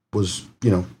was, you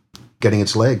know, getting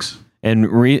its legs. And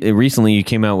recently you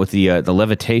came out with the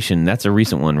Levitation. That's a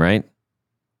recent one, right?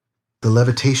 The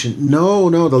Levitation. No,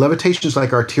 the Levitation is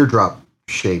like our teardrop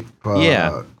shape.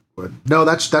 Yeah. No,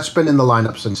 that's been in the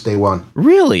lineup since day one.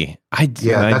 Really? I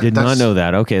did not know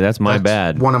that. Okay, that's my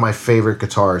bad. One of my favorite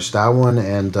guitars. That one,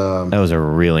 and that was a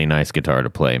really nice guitar to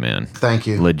play, man. Thank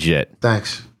you. Legit.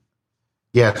 Thanks.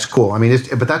 Yeah, it's cool. I mean,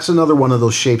 but that's another one of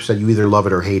those shapes that you either love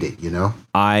it or hate it, you know?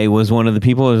 I was one of the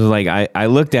people who was like, I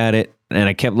looked at it and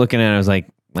I kept looking at it. I was like,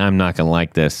 I'm not going to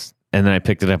like this. And then I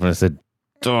picked it up and I said,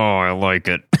 oh, I like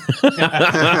it.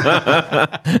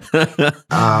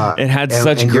 It had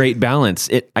such great balance.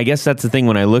 I guess that's the thing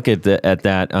when I look at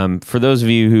that. For those of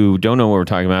you who don't know what we're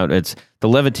talking about, it's the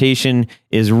Levitation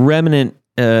is reminiscent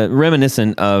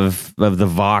of the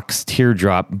Vox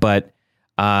teardrop, but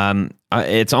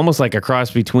it's almost like a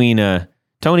cross between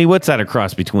Tony, what's that a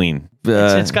cross between?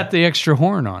 It's got the extra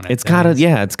horn on it. It's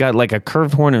got like a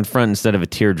curved horn in front instead of a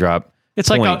teardrop. It's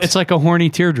like a horny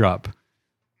teardrop.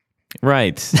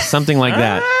 Right. Something like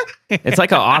that. It's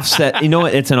like an offset. You know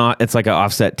what? It's like an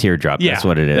offset teardrop. Yeah, that's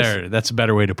what it is. That's a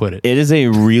better way to put it. It is a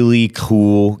really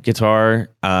cool guitar.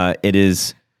 It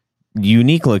is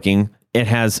unique looking. It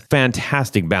has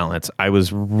fantastic balance. I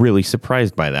was really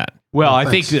surprised by that. Well, I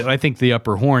think the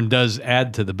upper horn does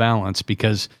add to the balance,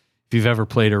 because if you've ever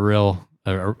played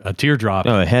a teardrop,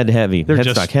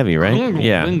 headstock heavy, right?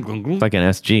 Yeah, like an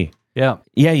SG. Yeah,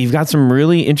 you've got some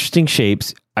really interesting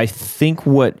shapes. I think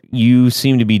what you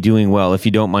seem to be doing well, if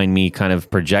you don't mind me kind of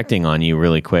projecting on you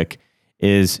really quick,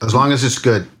 is as long as it's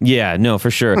good. Yeah, no,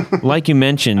 for sure. Like you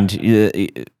mentioned,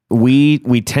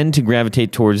 we tend to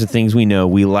gravitate towards the things we know.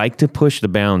 We like to push the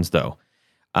bounds, though.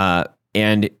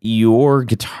 And your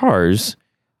guitars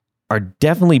are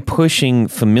definitely pushing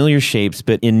familiar shapes,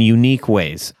 but in unique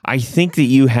ways. I think that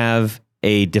you have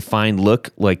a defined look.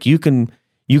 Like you can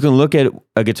look at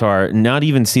a guitar, not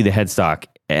even see the headstock,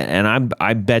 and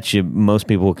I bet you most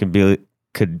people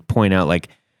could point out, like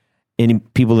any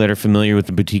people that are familiar with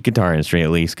the boutique guitar industry at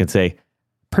least could say,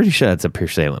 pretty sure that's a Pure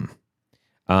Salem.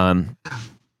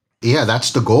 Yeah,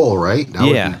 that's the goal, right?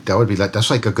 That's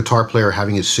like a guitar player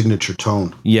having his signature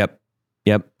tone. Yep.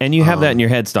 And you have that in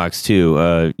your headstocks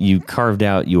too. You carved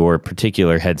out your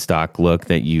particular headstock look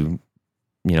that you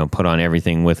put on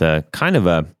everything with a kind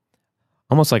of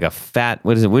almost like a fat,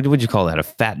 what is it? What would you call that? A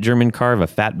fat German carve, a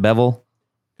fat bevel?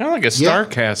 Kind of like a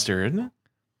Starcaster, isn't it?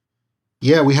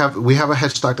 Yeah, we have a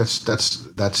headstock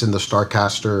that's in the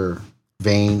Starcaster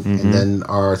vein, and then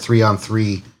our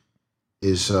 3-on-3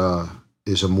 is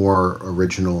a more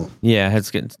original. Yeah, it's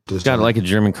got like a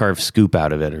German carved scoop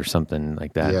out of it or something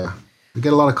like that. Yeah. We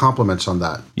get a lot of compliments on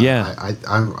that. Yeah,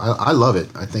 I love it.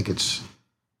 I think it's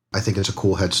I think it's a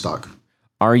cool headstock.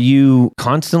 Are you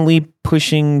constantly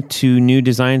pushing to new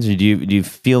designs, or do you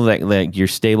feel like your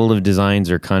stable of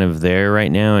designs are kind of there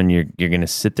right now, and you're going to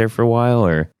sit there for a while?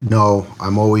 Or No,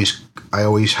 I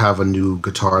always have a new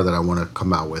guitar that I want to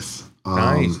come out with.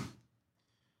 Nice.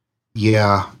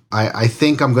 Yeah, I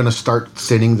think I'm going to start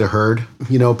thinning the herd.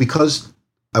 Because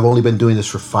I've only been doing this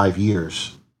for 5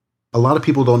 years. A lot of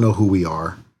people don't know who we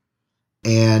are,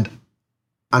 and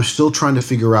I'm still trying to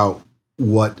figure out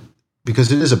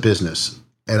because it is a business.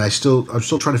 And I'm still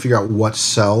trying to figure out what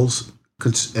sells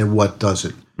and what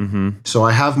doesn't. mm-hmm. So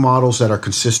I have models that are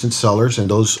consistent sellers, and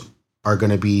those are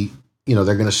going to be, they're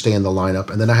going to stay in the lineup.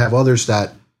 And then I have others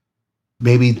that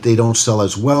maybe they don't sell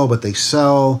as well, but they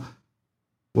sell.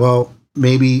 Well,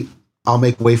 maybe I'll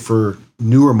make way for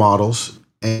newer models,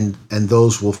 and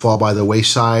those will fall by the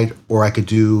wayside, or I could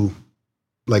do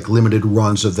like limited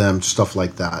runs of them, stuff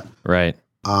like that. Right.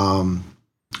 I'm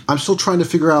still trying to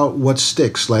figure out what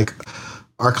sticks. Like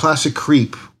our Classic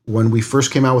Creep, when we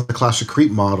first came out with the Classic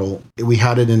Creep model, we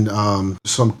had it in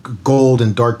some gold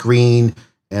and dark green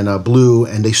and blue,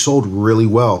 and they sold really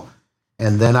well.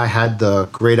 And then I had the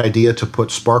great idea to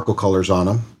put sparkle colors on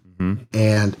them. Mm-hmm.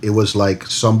 And it was like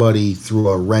somebody threw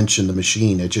a wrench in the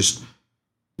machine. It just,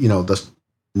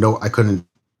 I couldn't,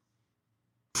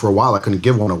 for a while, I couldn't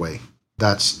give one away.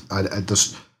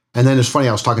 And then it's funny,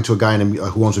 I was talking to a guy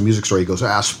who owns a music store. He goes,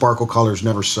 sparkle colors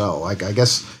never sell. I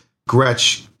guess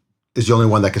Gretsch is the only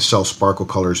one that can sell sparkle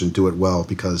colors and do it well,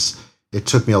 because it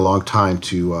took me a long time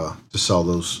to sell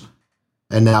those.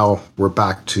 And now we're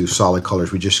back to solid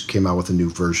colors. We just came out with a new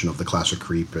version of the Classic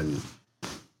Creep, and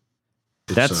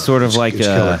that's sort of like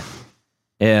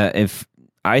if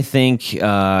I think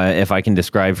if I can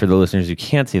describe for the listeners who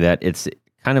can't see that, it's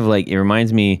kind of like, it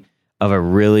reminds me of a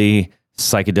really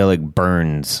psychedelic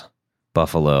Burns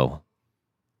Buffalo.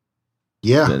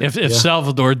 Yeah. If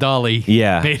Salvador Dali,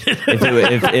 Yeah. made it.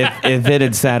 if it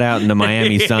had sat out in the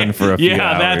Miami sun for a few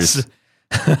hours.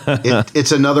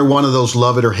 It's another one of those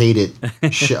love it or hate it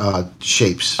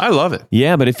shapes. I love it.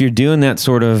 Yeah, but if you're doing that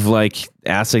sort of like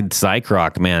acid psych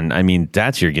rock, man, I mean,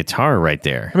 that's your guitar right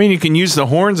there. I mean, you can use the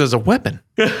horns as a weapon.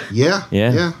 Yeah.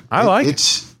 I like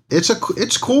it.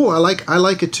 It's cool. I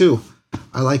like it too.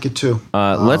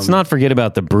 Let's not forget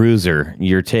about the Bruiser,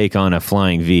 your take on a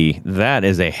Flying V. That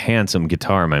is a handsome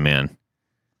guitar, my man.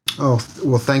 Oh,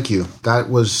 well, thank you. That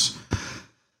was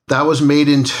made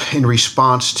in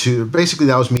response to, basically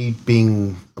that was me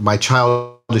being my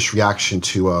childish reaction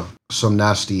to some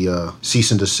nasty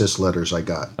cease and desist letters I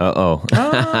got. Oh,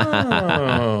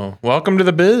 welcome to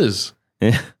the biz.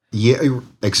 Yeah,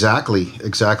 exactly.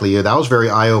 Yeah, that was very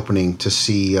eye-opening to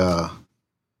see how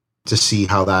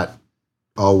that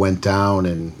all went down,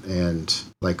 and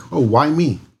like, oh, why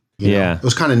me? Yeah. It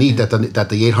was kind of neat that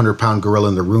the 800-pound gorilla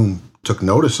in the room took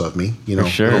notice of me. For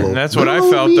sure. And that's what I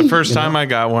felt the first time I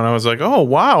got one. I was like, oh,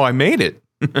 wow, I made it.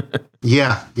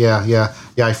 Yeah.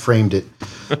 I framed it.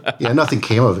 Yeah, nothing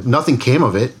came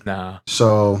of it. Nah.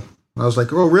 So I was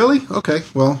like, oh, really? Okay,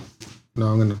 well, no,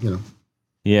 I'm gonna,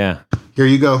 yeah. Here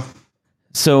you go.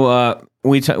 So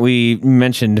we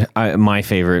mentioned my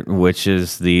favorite, which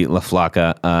is the La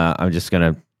Flaca. I'm just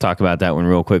gonna talk about that one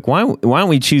real quick. Why don't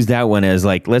we choose that one as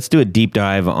like, let's do a deep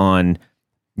dive on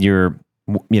your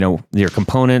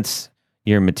components,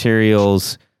 your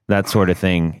materials, that sort of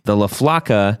thing. The La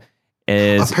Flaca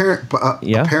is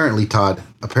apparently Todd,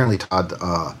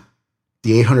 the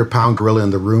 800-pound gorilla in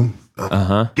the room.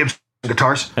 Gibson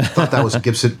Guitars thought that was a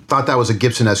Gibson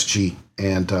SG,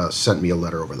 and sent me a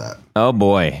letter over that. Oh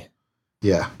boy.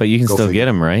 Yeah. But you can still get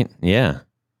them, right? Yeah.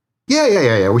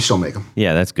 Yeah. We still make them.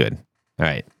 Yeah, that's good. All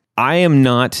right. I am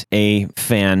not a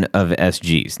fan of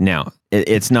SGs. Now,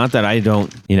 it's not that I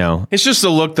don't, It's just the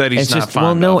look that he's not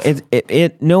fond of.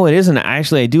 No, it isn't.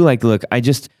 Actually, I do like the look. I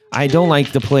don't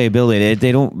like the playability.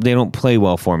 They don't play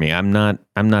well for me. I'm not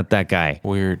that guy.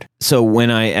 Weird. So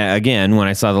when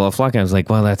I saw the La Flaca, I was like,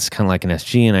 well, that's kind of like an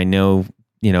SG, and I know,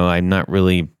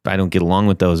 I don't get along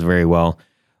with those very well.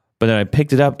 But then I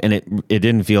picked it up, and it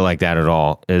didn't feel like that at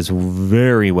all. It was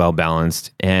very well balanced,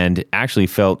 and actually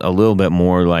felt a little bit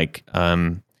more like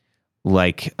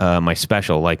my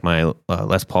special, like my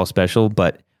Les Paul Special,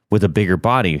 but with a bigger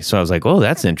body. So I was like, oh,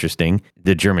 that's interesting.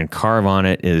 The German carve on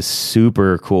it is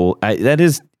super cool.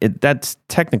 That's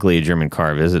technically a German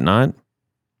carve, is it not?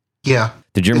 Yeah.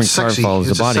 The German carve follows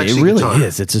the body. It really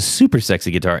is. It's a super sexy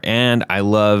guitar, and I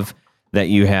love that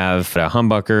you have a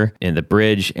humbucker in the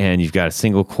bridge, and you've got a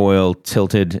single coil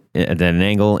tilted at an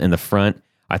angle in the front.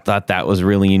 I thought that was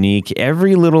really unique.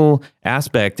 Every little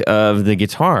aspect of the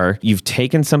guitar, you've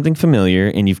taken something familiar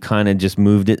and you've kind of just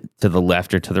moved it to the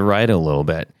left or to the right a little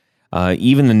bit.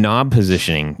 Even the knob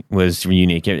positioning was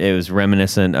unique. It was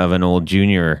reminiscent of an old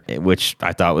Junior, which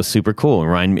I thought was super cool.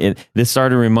 This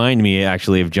started to remind me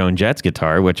actually of Joan Jett's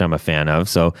guitar, which I'm a fan of.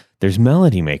 So there's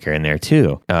Melody Maker in there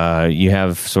too. You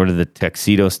have sort of the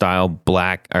tuxedo style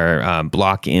black or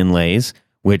block inlays,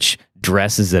 which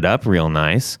dresses it up real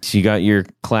nice. So you got your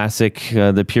classic,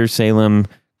 the Pure Salem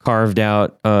carved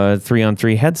out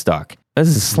 3-on-3 headstock. This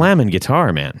is a slamming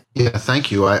guitar, man. Yeah,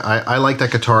 thank you. I like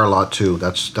that guitar a lot too.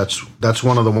 That's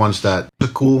one of the ones that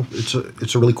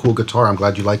it's a really cool guitar. I'm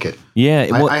glad you like it.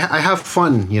 Yeah, well, I have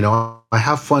fun. I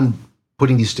have fun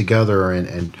putting these together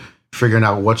and figuring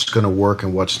out what's going to work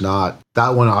and what's not. That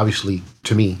one, obviously,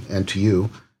 to me and to you,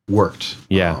 worked.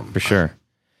 Yeah, for sure.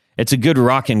 It's a good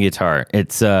rocking guitar.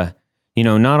 It's not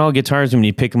all guitars, when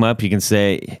you pick them up, you can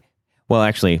say, well,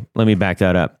 actually, let me back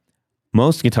that up.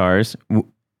 Most guitars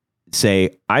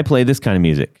say, I play this kind of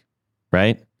music,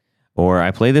 right? Or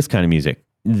I play this kind of music.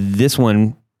 This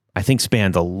one, I think,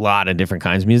 spans a lot of different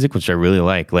kinds of music, which I really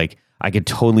like. Like, I could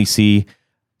totally see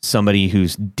somebody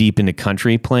who's deep into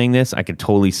country playing this. I could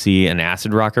totally see an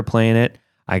acid rocker playing it.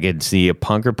 I could see a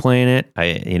punker playing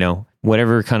it.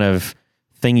 Whatever kind of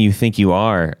thing you think you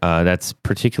are, that's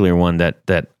particular one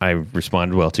that I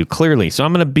responded well to, clearly. So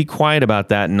I'm going to be quiet about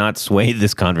that and not sway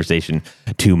this conversation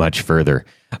too much further.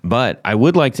 But I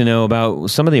would like to know about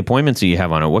some of the appointments that you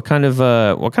have on it. What kind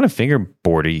of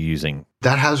fingerboard are you using?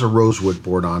 That has a rosewood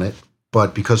board on it,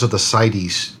 but because of the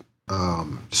CITES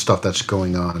stuff that's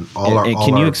going on,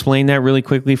 can you explain that really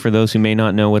quickly for those who may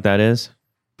not know what that is?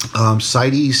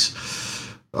 CITES,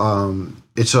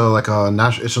 it's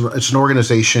an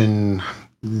organization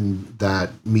that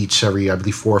meets every, I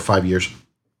believe, 4 or 5 years.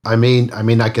 I may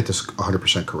not get this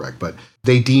 100% correct, but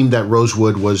they deemed that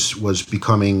rosewood was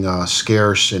becoming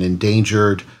scarce and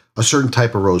endangered, a certain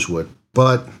type of rosewood.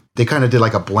 But they kind of did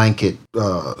like a blanket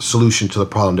solution to the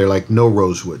problem. They're like, no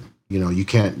rosewood. You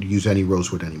can't use any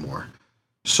rosewood anymore.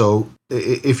 So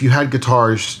if you had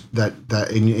guitars that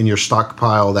in your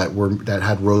stockpile that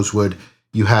had rosewood,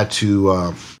 you had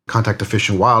to contact the Fish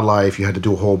and Wildlife. You had to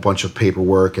do a whole bunch of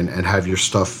paperwork and have your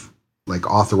stuff like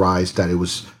authorized that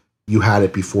you had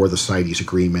it before the CITES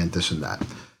agreement, this and that.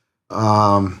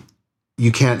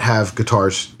 You can't have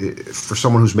guitars, for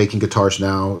someone who's making guitars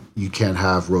now, you can't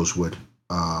have rosewood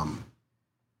on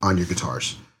your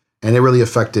guitars. And it really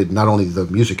affected not only the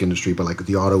music industry, but like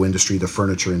the auto industry, the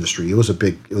furniture industry. It was a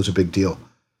big deal.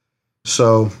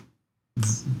 So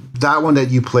that one that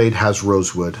you played has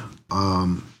rosewood.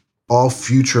 All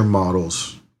future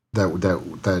models that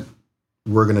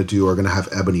we're going to do are going to have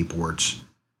ebony boards.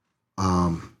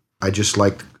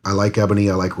 I like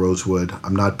ebony. I like rosewood.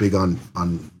 I'm not big on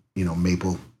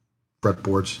maple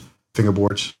fretboards,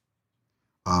 fingerboards.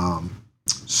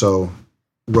 So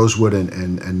rosewood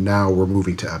and now we're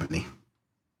moving to ebony.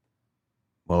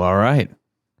 Well, all right.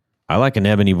 I like an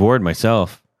ebony board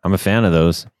myself. I'm a fan of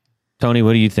those. Tony,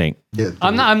 what do you think? Yeah,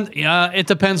 it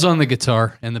depends on the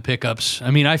guitar and the pickups.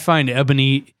 I mean, I find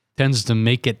ebony tends to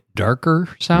make it darker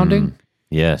sounding.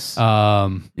 Yes.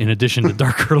 In addition to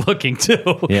darker looking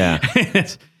too. Yeah.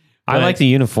 I like the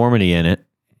uniformity in it.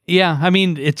 Yeah. I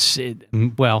mean, there's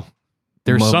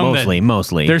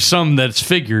mostly. There's some that's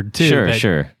figured too.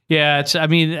 Sure. Yeah.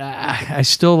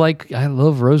 I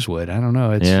love rosewood. I don't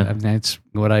know. It's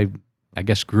what I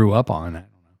guess grew up on. I don't know.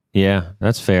 Yeah,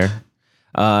 that's fair.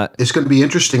 It's going to be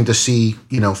interesting to see,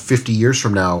 50 years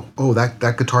from now,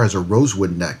 that guitar has a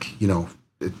rosewood neck.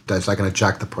 That's not going to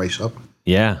jack the price up.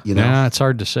 Yeah. Yeah, it's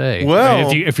hard to say.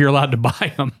 Well, if you're allowed to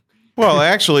buy them. Well,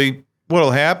 actually,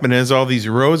 what'll happen is all these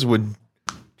rosewood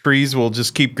trees will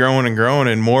just keep growing and growing,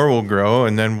 and more will grow,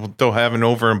 and then they'll have an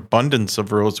overabundance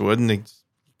of rosewood, and they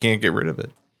can't get rid of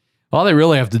it. All they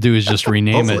really have to do is just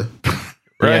rename it.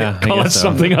 Right. Yeah, Call it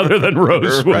something other than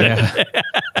rosewood. Right.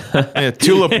 Yeah,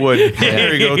 tulip wood.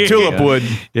 There you go, tulip wood.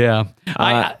 Yeah.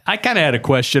 I kind of had a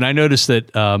question. I noticed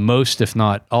that most, if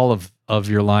not all of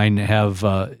your line have,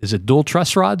 is it dual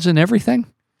truss rods and everything?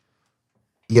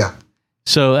 Yeah.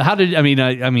 So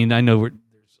I know there's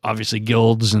obviously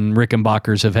Guilds and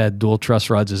Rickenbackers have had dual truss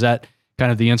rods. Is that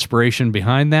kind of the inspiration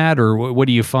behind that? Or what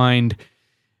do you find?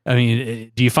 I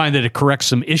mean, do you find that it corrects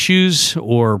some issues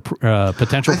or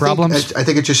potential problems? I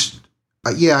think it just,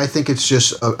 I think it's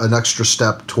just an extra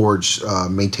step towards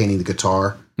maintaining the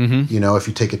guitar. Mm-hmm. If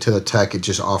you take it to the tech, it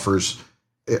just offers,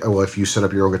 if you set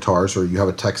up your own guitars or you have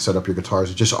a tech set up your guitars,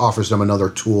 it just offers them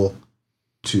another tool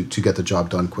to get the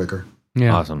job done quicker.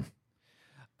 Yeah. Awesome.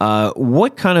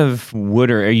 What kind of wood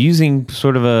are you using?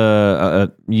 Sort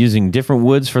of using different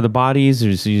woods for the bodies, or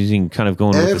is using kind of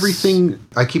going everything?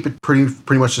 I keep it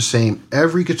pretty much the same.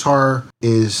 Every guitar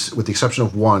is, with the exception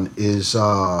of one, is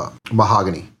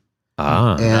mahogany.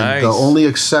 Ah, And nice. the only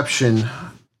exception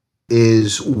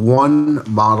is one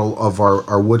model of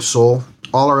our wood sole.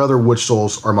 All our other wood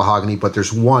soles are mahogany, but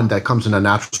there's one that comes in a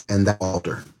natural, and that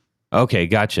alder. okay,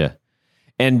 gotcha.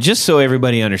 And just so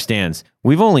everybody understands,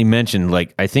 we've only mentioned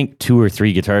like I think 2 or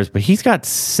 3 guitars, but he's got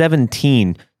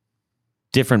 17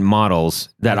 different models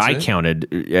that That's I it? counted.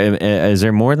 Is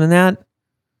there more than that?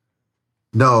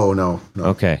 No.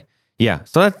 Okay, yeah.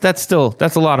 So that's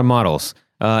a lot of models.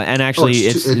 And actually,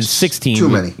 it's 16. too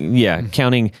many. Yeah,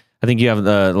 counting. I think you have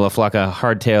the La Flaca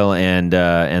hardtail and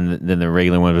then the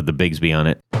regular one with the Bigsby on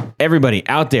it. Everybody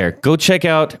out there, go check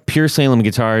out Pure Salem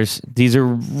Guitars. These are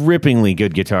rippingly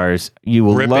good guitars. You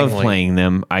will love Rippingly. playing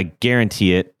them. I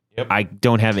guarantee it. Yep. I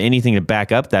don't have anything to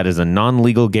back up. That is a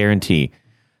non-legal guarantee.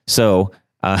 So,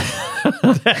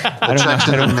 Checks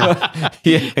in the mail.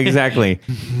 yeah, exactly.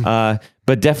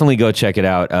 But definitely go check it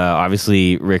out.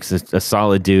 Obviously, Rick's a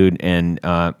solid dude, and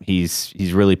he's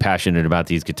really passionate about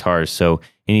these guitars. So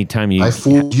anytime you, I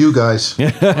fooled you guys.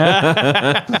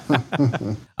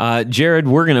 Jared,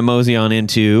 we're gonna mosey on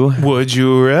into. Would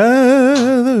you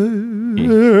rather?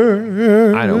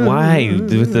 I don't why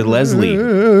with the Leslie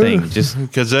thing. Just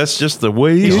Because that's just the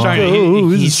way He's it trying,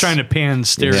 goes. he's trying to pan It's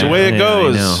stereo. the way it Yeah, I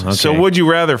goes. know. So Okay. would you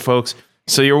rather, folks?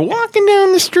 So you're walking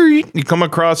down the street, you come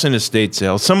across an estate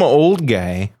sale. Some old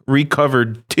guy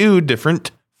recovered 2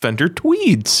 different Fender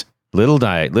Tweeds, little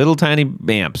tiny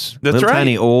amps. That's little right.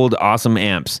 tiny old awesome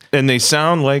amps. and they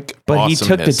sound like. But he took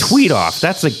the awesomeness. tweet off.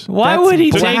 That's like Why that's would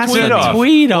he take blasphemy. the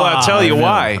tweet off? Well, I'll tell you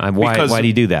why. Why did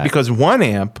he do that? Because one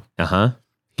amp, Uh-huh.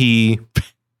 he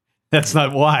That's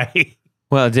not why.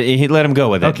 Well, he let him go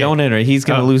with it. Okay. Don't enter. He's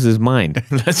going to lose his mind.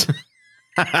 that's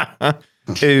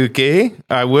okay.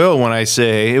 I will when I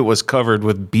say it was covered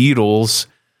with Beatles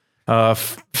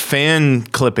fan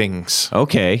clippings.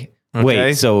 Okay. Okay.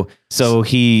 Wait. So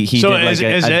he did like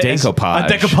a decoupage. A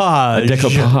decoupage. A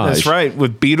decoupage. That's right,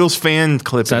 with Beatles fan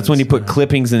clippings. So that's when you put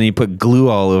clippings and you put glue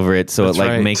all over it, so That's it like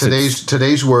right. makes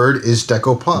Today's word is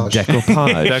decoupage. it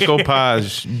decoupage.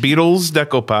 Decoupage, Beatles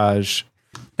decoupage.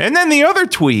 And then the other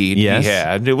tweed Yes. he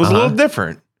had, it was a little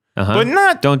different, but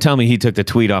not. Don't tell me he took the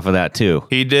tweet off of that too.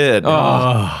 He did.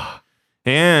 Oh.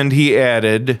 And he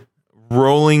added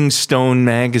Rolling Stone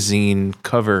magazine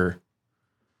cover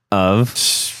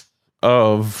Of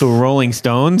of the Rolling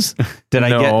Stones? Did I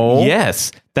No. get?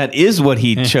 Yes, that is what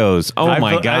he chose. Oh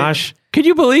my I- gosh. Could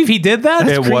you believe he did that?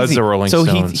 It was Crazy. the Rolling so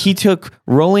Stones. he took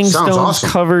Rolling Sounds Stones awesome.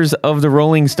 covers of the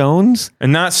Rolling Stones.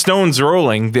 and not Stones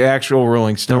Rolling, the actual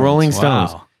Rolling Stones. The Rolling Wow.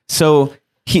 Stones.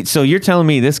 So you're telling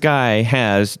me this guy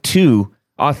has 2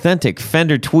 authentic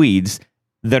Fender tweeds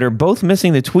that are both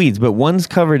missing the tweeds, but one's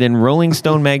covered in Rolling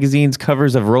Stone magazine's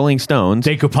covers of Rolling Stones,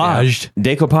 Decoupaged.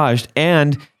 decoupaged,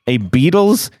 and a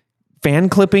Beatles fan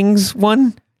clippings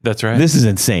one. That's right. This is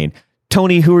insane.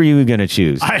 Tony, who are you going to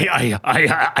choose? I,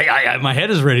 my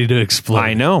head is ready to explode.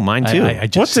 I know, mine too. I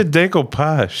just, What's a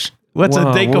decoupage? what's Well,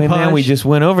 a decoupage? Man, we just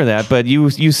went over that, but you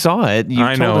saw it. You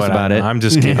I told know us what about it. I'm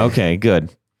just kidding. Okay,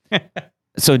 good.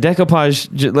 So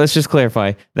decoupage, let's just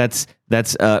clarify. That's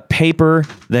paper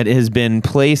that has been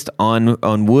placed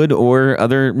on wood or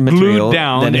other material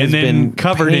down that has and then been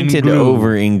covered in painted glue.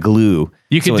 over in glue.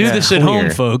 You can So do it's this at home,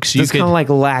 clear. folks. So You it's could kind of like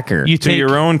lacquer. you To take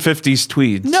your own 50s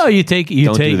tweeds. no, you take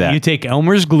Don't do that. you take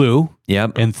Elmer's glue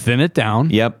Yep. and thin it down.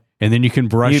 Yep. And then you can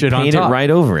brush You it on paint top. it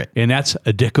right over it, And that's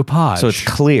a decoupage. so it's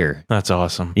clear. That's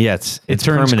awesome. Yeah, it's turns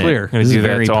permanent. clear. Gonna This is do that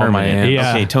very to all my permanent. amps.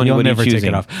 yeah. Okay, Tony, you'll what are you never take choosing?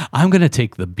 it off. I'm going to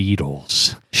take the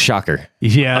Beatles. Shocker.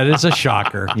 Yeah, it is a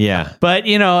shocker. Yeah. But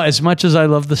as much as I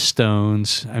love the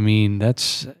Stones, I mean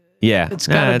that's Yeah. it's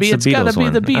gotta be the it's gotta Beatles be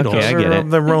one. the Beatles. Okay, I get it.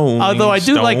 The Rolling Although I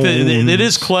do like Stones. it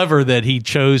is clever that he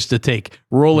chose to take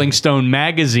Rolling Stone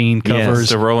magazine Yes, covers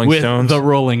the Rolling with Stones. the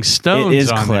Rolling Stones. It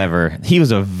is on there. clever. He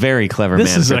was a very clever This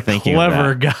man is for a thinking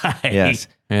clever of that. guy. Yes.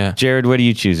 Yeah. Jared, what are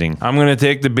you choosing? I'm going to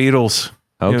take the Beatles.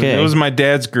 Okay. It was my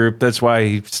dad's group. That's why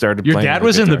he started Your playing dad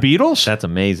was in the guitar. Beatles? That's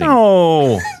amazing.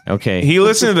 No. Okay. He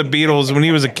listened to the Beatles when he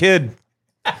was a kid.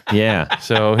 Yeah.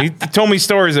 So he told me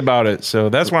stories about it. So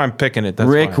that's why I'm picking it. That's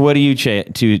Rick, why. what are you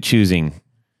choosing?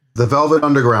 The Velvet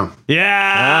Underground.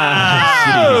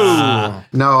 Yeah.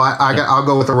 No, I'll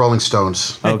go with the Rolling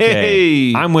Stones.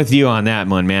 Okay. Hey. I'm with you on that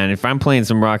one, man. If I'm playing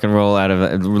some rock and roll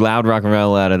loud rock and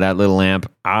roll out of that little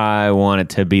amp, I want it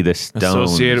to be the Stones.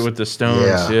 Associated with the Stones.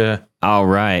 Yeah. Yeah. All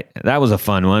right. That was a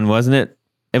fun one, wasn't it?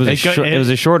 It was it was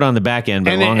a short on the back end,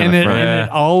 but long on the front. And it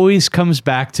always comes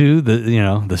back to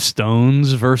the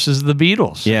Stones versus the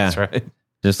Beatles. Yeah. That's right.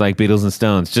 Just like Beatles and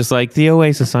Stones. Just like the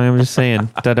Oasis song. I'm just saying.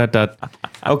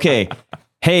 Okay.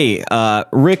 Hey,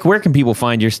 Rick, where can people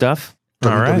find your stuff?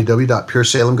 All right.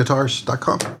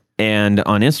 www.puresalemguitars.com. And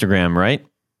on Instagram, right?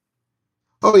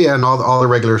 Oh yeah, and all the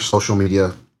regular social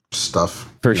media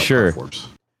stuff For sure. platforms.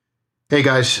 Hey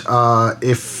guys,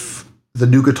 if the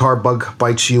new guitar bug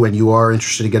bites you and you are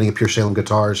interested in getting a Pure Salem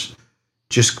Guitars,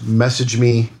 just message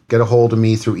me, get a hold of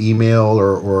me through email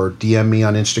or DM me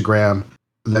on Instagram.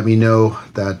 Let me know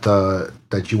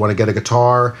that you want to get a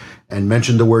guitar and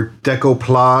mention the word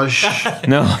decoupage.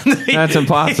 No, that's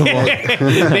impossible.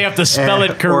 They have to spell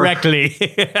it correctly.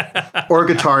 Or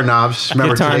guitar knobs.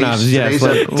 Remember, Guitar knobs, yes.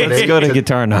 Let's go to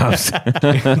guitar knobs.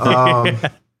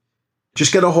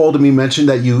 Just get a hold of me. Mention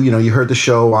that you heard the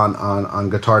show on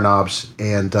guitar knobs,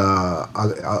 and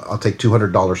I'll take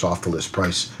 $200 off the list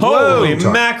price. Holy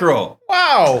mackerel!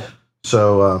 Wow.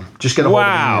 So just get a hold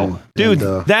of me. Wow, dude,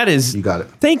 that is you got it.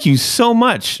 Thank you so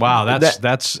much. Wow,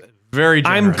 that's very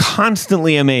I'm generous.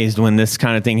 constantly amazed when this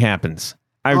kind of thing happens.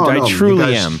 I No, truly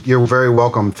you guys, am. You're very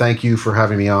welcome. Thank you for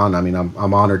having me on. I mean,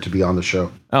 I'm honored to be on the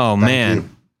show. Oh Thank man. you.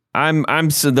 I'm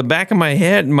so the back of my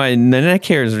head, the neck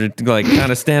hairs are like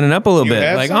kind of standing up a little bit.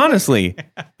 have Like some? honestly,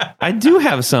 I do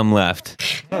have some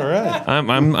left. All right.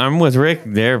 I'm with Rick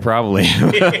there probably.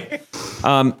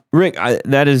 Rick,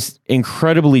 that is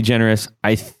incredibly generous.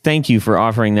 I thank you for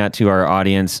offering that to our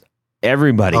audience.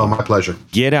 Everybody, Oh, my pleasure.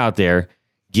 get out there,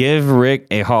 give Rick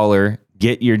a holler,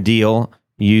 get your deal.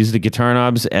 Use the guitar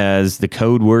knobs as the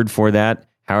code word for that.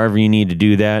 However you need to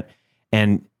do that,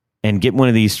 and get one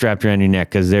of these strapped around your neck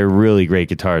because they're really great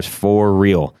guitars for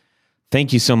real.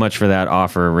 Thank you so much for that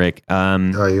offer, Rick.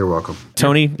 Oh, you're welcome.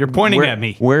 Tony, You're pointing where- at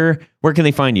me. Where can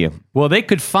they find you? Well, they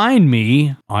could find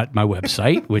me at my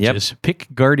website, which Yep. is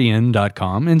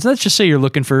pickguardian.com. And let's just say you're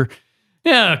looking for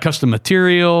custom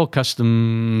material,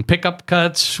 custom pickup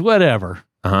cuts, whatever.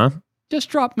 Just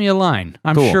drop me a line.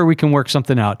 I'm Cool. sure we can work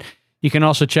something out. You can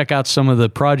also check out some of the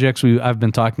projects I've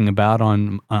been talking about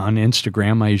on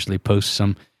Instagram. I usually post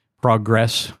some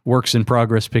works in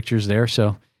progress pictures there.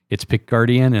 So it's Pick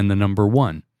Guardian and the number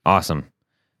 1. Awesome.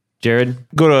 Jared?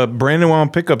 Go to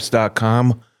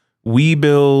BrandonWildPickups.com. We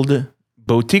build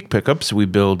boutique pickups. We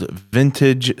build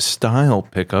vintage style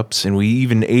pickups, and we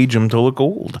even age them to look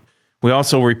old. We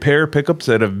also repair pickups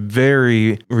at a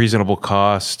very reasonable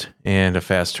cost and a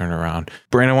fast turnaround.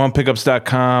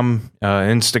 BrandonWildPickups.com,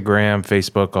 Instagram,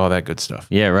 Facebook, all that good stuff.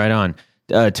 Yeah, right on.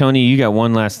 Tony, you got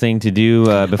one last thing to do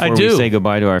before we do. say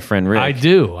goodbye to our friend Rick. I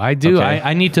do. Okay.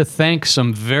 I need to thank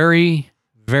some very,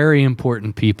 very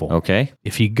important people. Okay.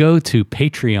 If you go to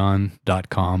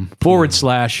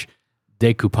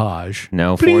patreon.com/decoupage.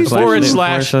 No, Forward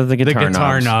slash the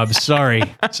guitar knobs. Sorry,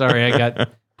 I got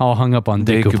all hung up on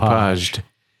decoupage. Decoupaged.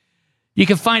 You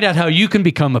can find out how you can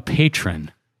become a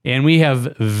patron. And we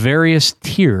have various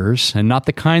tiers, and not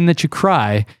the kind that you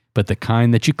cry, but the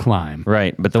kind that you climb.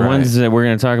 Right, but the Right. ones that we're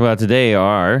going to talk about today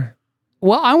are...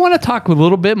 Well, I want to talk a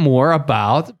little bit more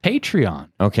about Patreon.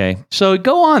 Okay. So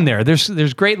go on there.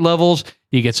 There's great levels.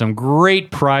 You get some great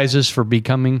prizes for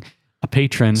becoming a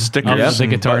patron Stickers of the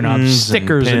and Guitar Knobs. buttons and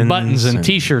Stickers and buttons pins and and-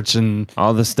 T-shirts and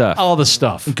All the stuff. all the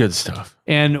stuff. Good stuff.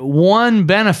 And one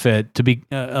benefit to be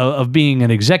of being an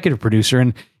executive producer,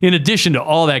 and in addition to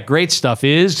all that great stuff,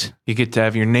 is, You get to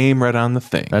have your name right on the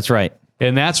thing. That's right.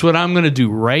 and that's what I'm going to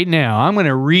do right now. I'm going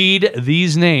to read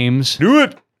these names Do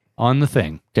it. on the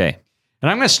thing. Okay. And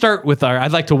I'm going to start with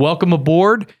I'd like to welcome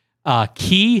aboard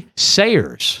Key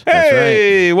Sayers,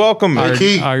 Hey, welcome. our,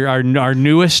 Key. our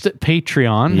newest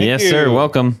Patreon. Yes, sir. you.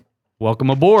 Welcome. Welcome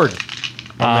aboard.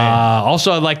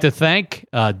 Also, I'd like to thank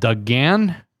Doug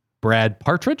Gann, Brad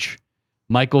Partridge,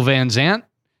 Michael Van Zant,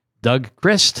 Doug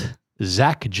Christ,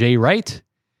 Zach J. Wright,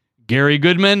 Gary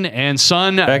Goodman, and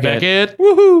son Beckett.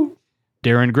 Woohoo!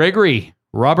 Darren Gregory,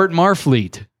 Robert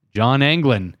Marfleet, John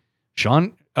Anglin,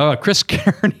 Chris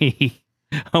Kearney.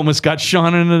 Almost got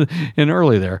Sean in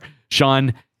early there.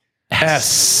 Sean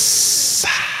S.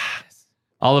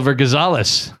 Oliver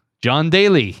Gonzalez, John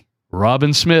Daly,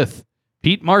 Robin Smith,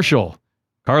 Pete Marshall,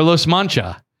 Carlos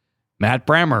Mancha, Matt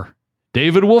Brammer,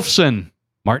 David Wolfson,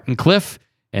 Martin Cliff,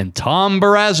 and Tom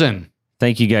Barazin.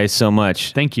 Thank you guys so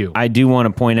much. Thank you. I do want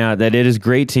to point out that it is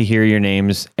great to hear your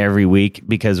names every week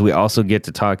because we also get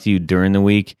to talk to you during the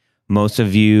week. Most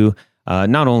of you,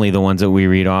 not only the ones that we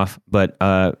read off, but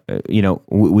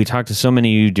we talk to so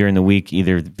many of you during the week,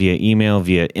 either via email,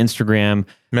 via Instagram,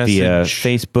 via Message.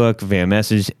 Facebook, via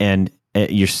message, and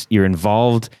you're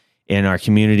involved in our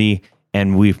community,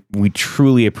 and we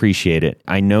truly appreciate it.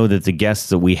 I know that the guests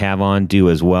that we have on do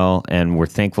as well, and we're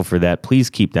thankful for that. Please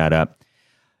keep that up.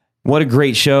 What a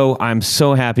great show. I'm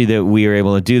so happy that we are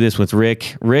able to do this with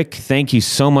Rick. Rick, thank you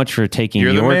so much for taking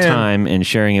You're the your man. time and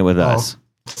sharing it with us.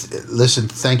 Listen,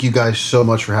 thank you guys so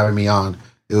much for having me on.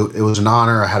 It was an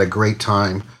honor. I had a great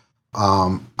time.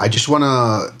 I just want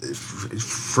to,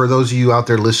 for those of you out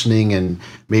there listening, and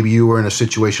maybe you were in a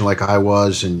situation like I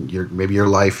was, and maybe your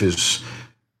life is,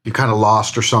 you're kind of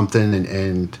lost or something,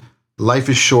 and life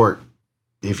is short.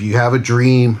 If you have a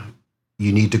dream,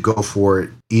 you need to go for it.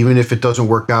 Even if it doesn't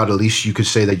work out, at least you could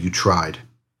say that you tried.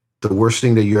 The worst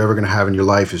thing that you're ever going to have in your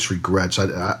life is regrets.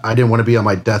 I didn't want to be on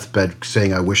my deathbed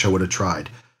saying I wish I would have tried.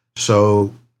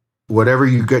 So whatever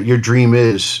your dream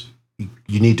is,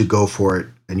 you need to go for it,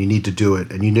 and you need to do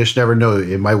it. And you just never know.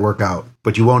 It might work out,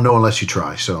 but you won't know unless you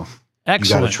try. So Excellent.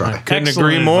 you got to try. Couldn't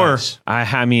Excellent agree more. advice.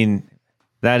 I mean,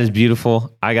 that is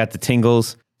beautiful. I got the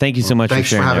tingles. Thank you so much Thanks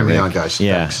for sharing for having that, me Rick. on, guys.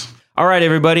 Yeah. Thanks. All right,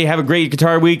 everybody. Have a great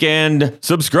guitar week and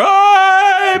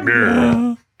subscribe.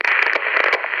 Yeah.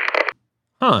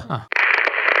 Huh.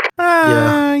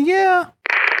 Yeah.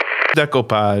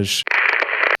 Decoupage.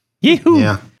 Yee-hoo.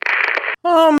 Yeah.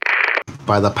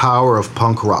 By the power of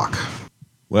punk rock.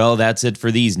 Well, that's it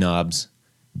for these knobs.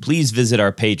 Please visit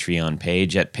our Patreon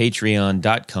page at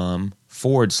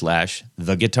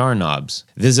patreon.com/theguitarknobs.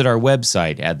 Visit our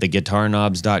website at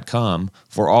theguitarknobs.com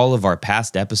for all of our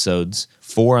past episodes,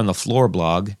 4 on the Floor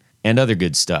blog, and other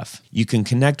good stuff. You can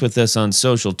connect with us on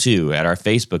social too at our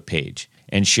Facebook page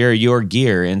and share your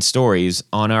gear and stories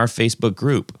on our Facebook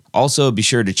group. Also, be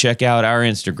sure to check out our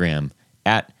Instagram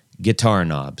at Guitar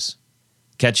Knobs.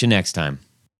 Catch you next time.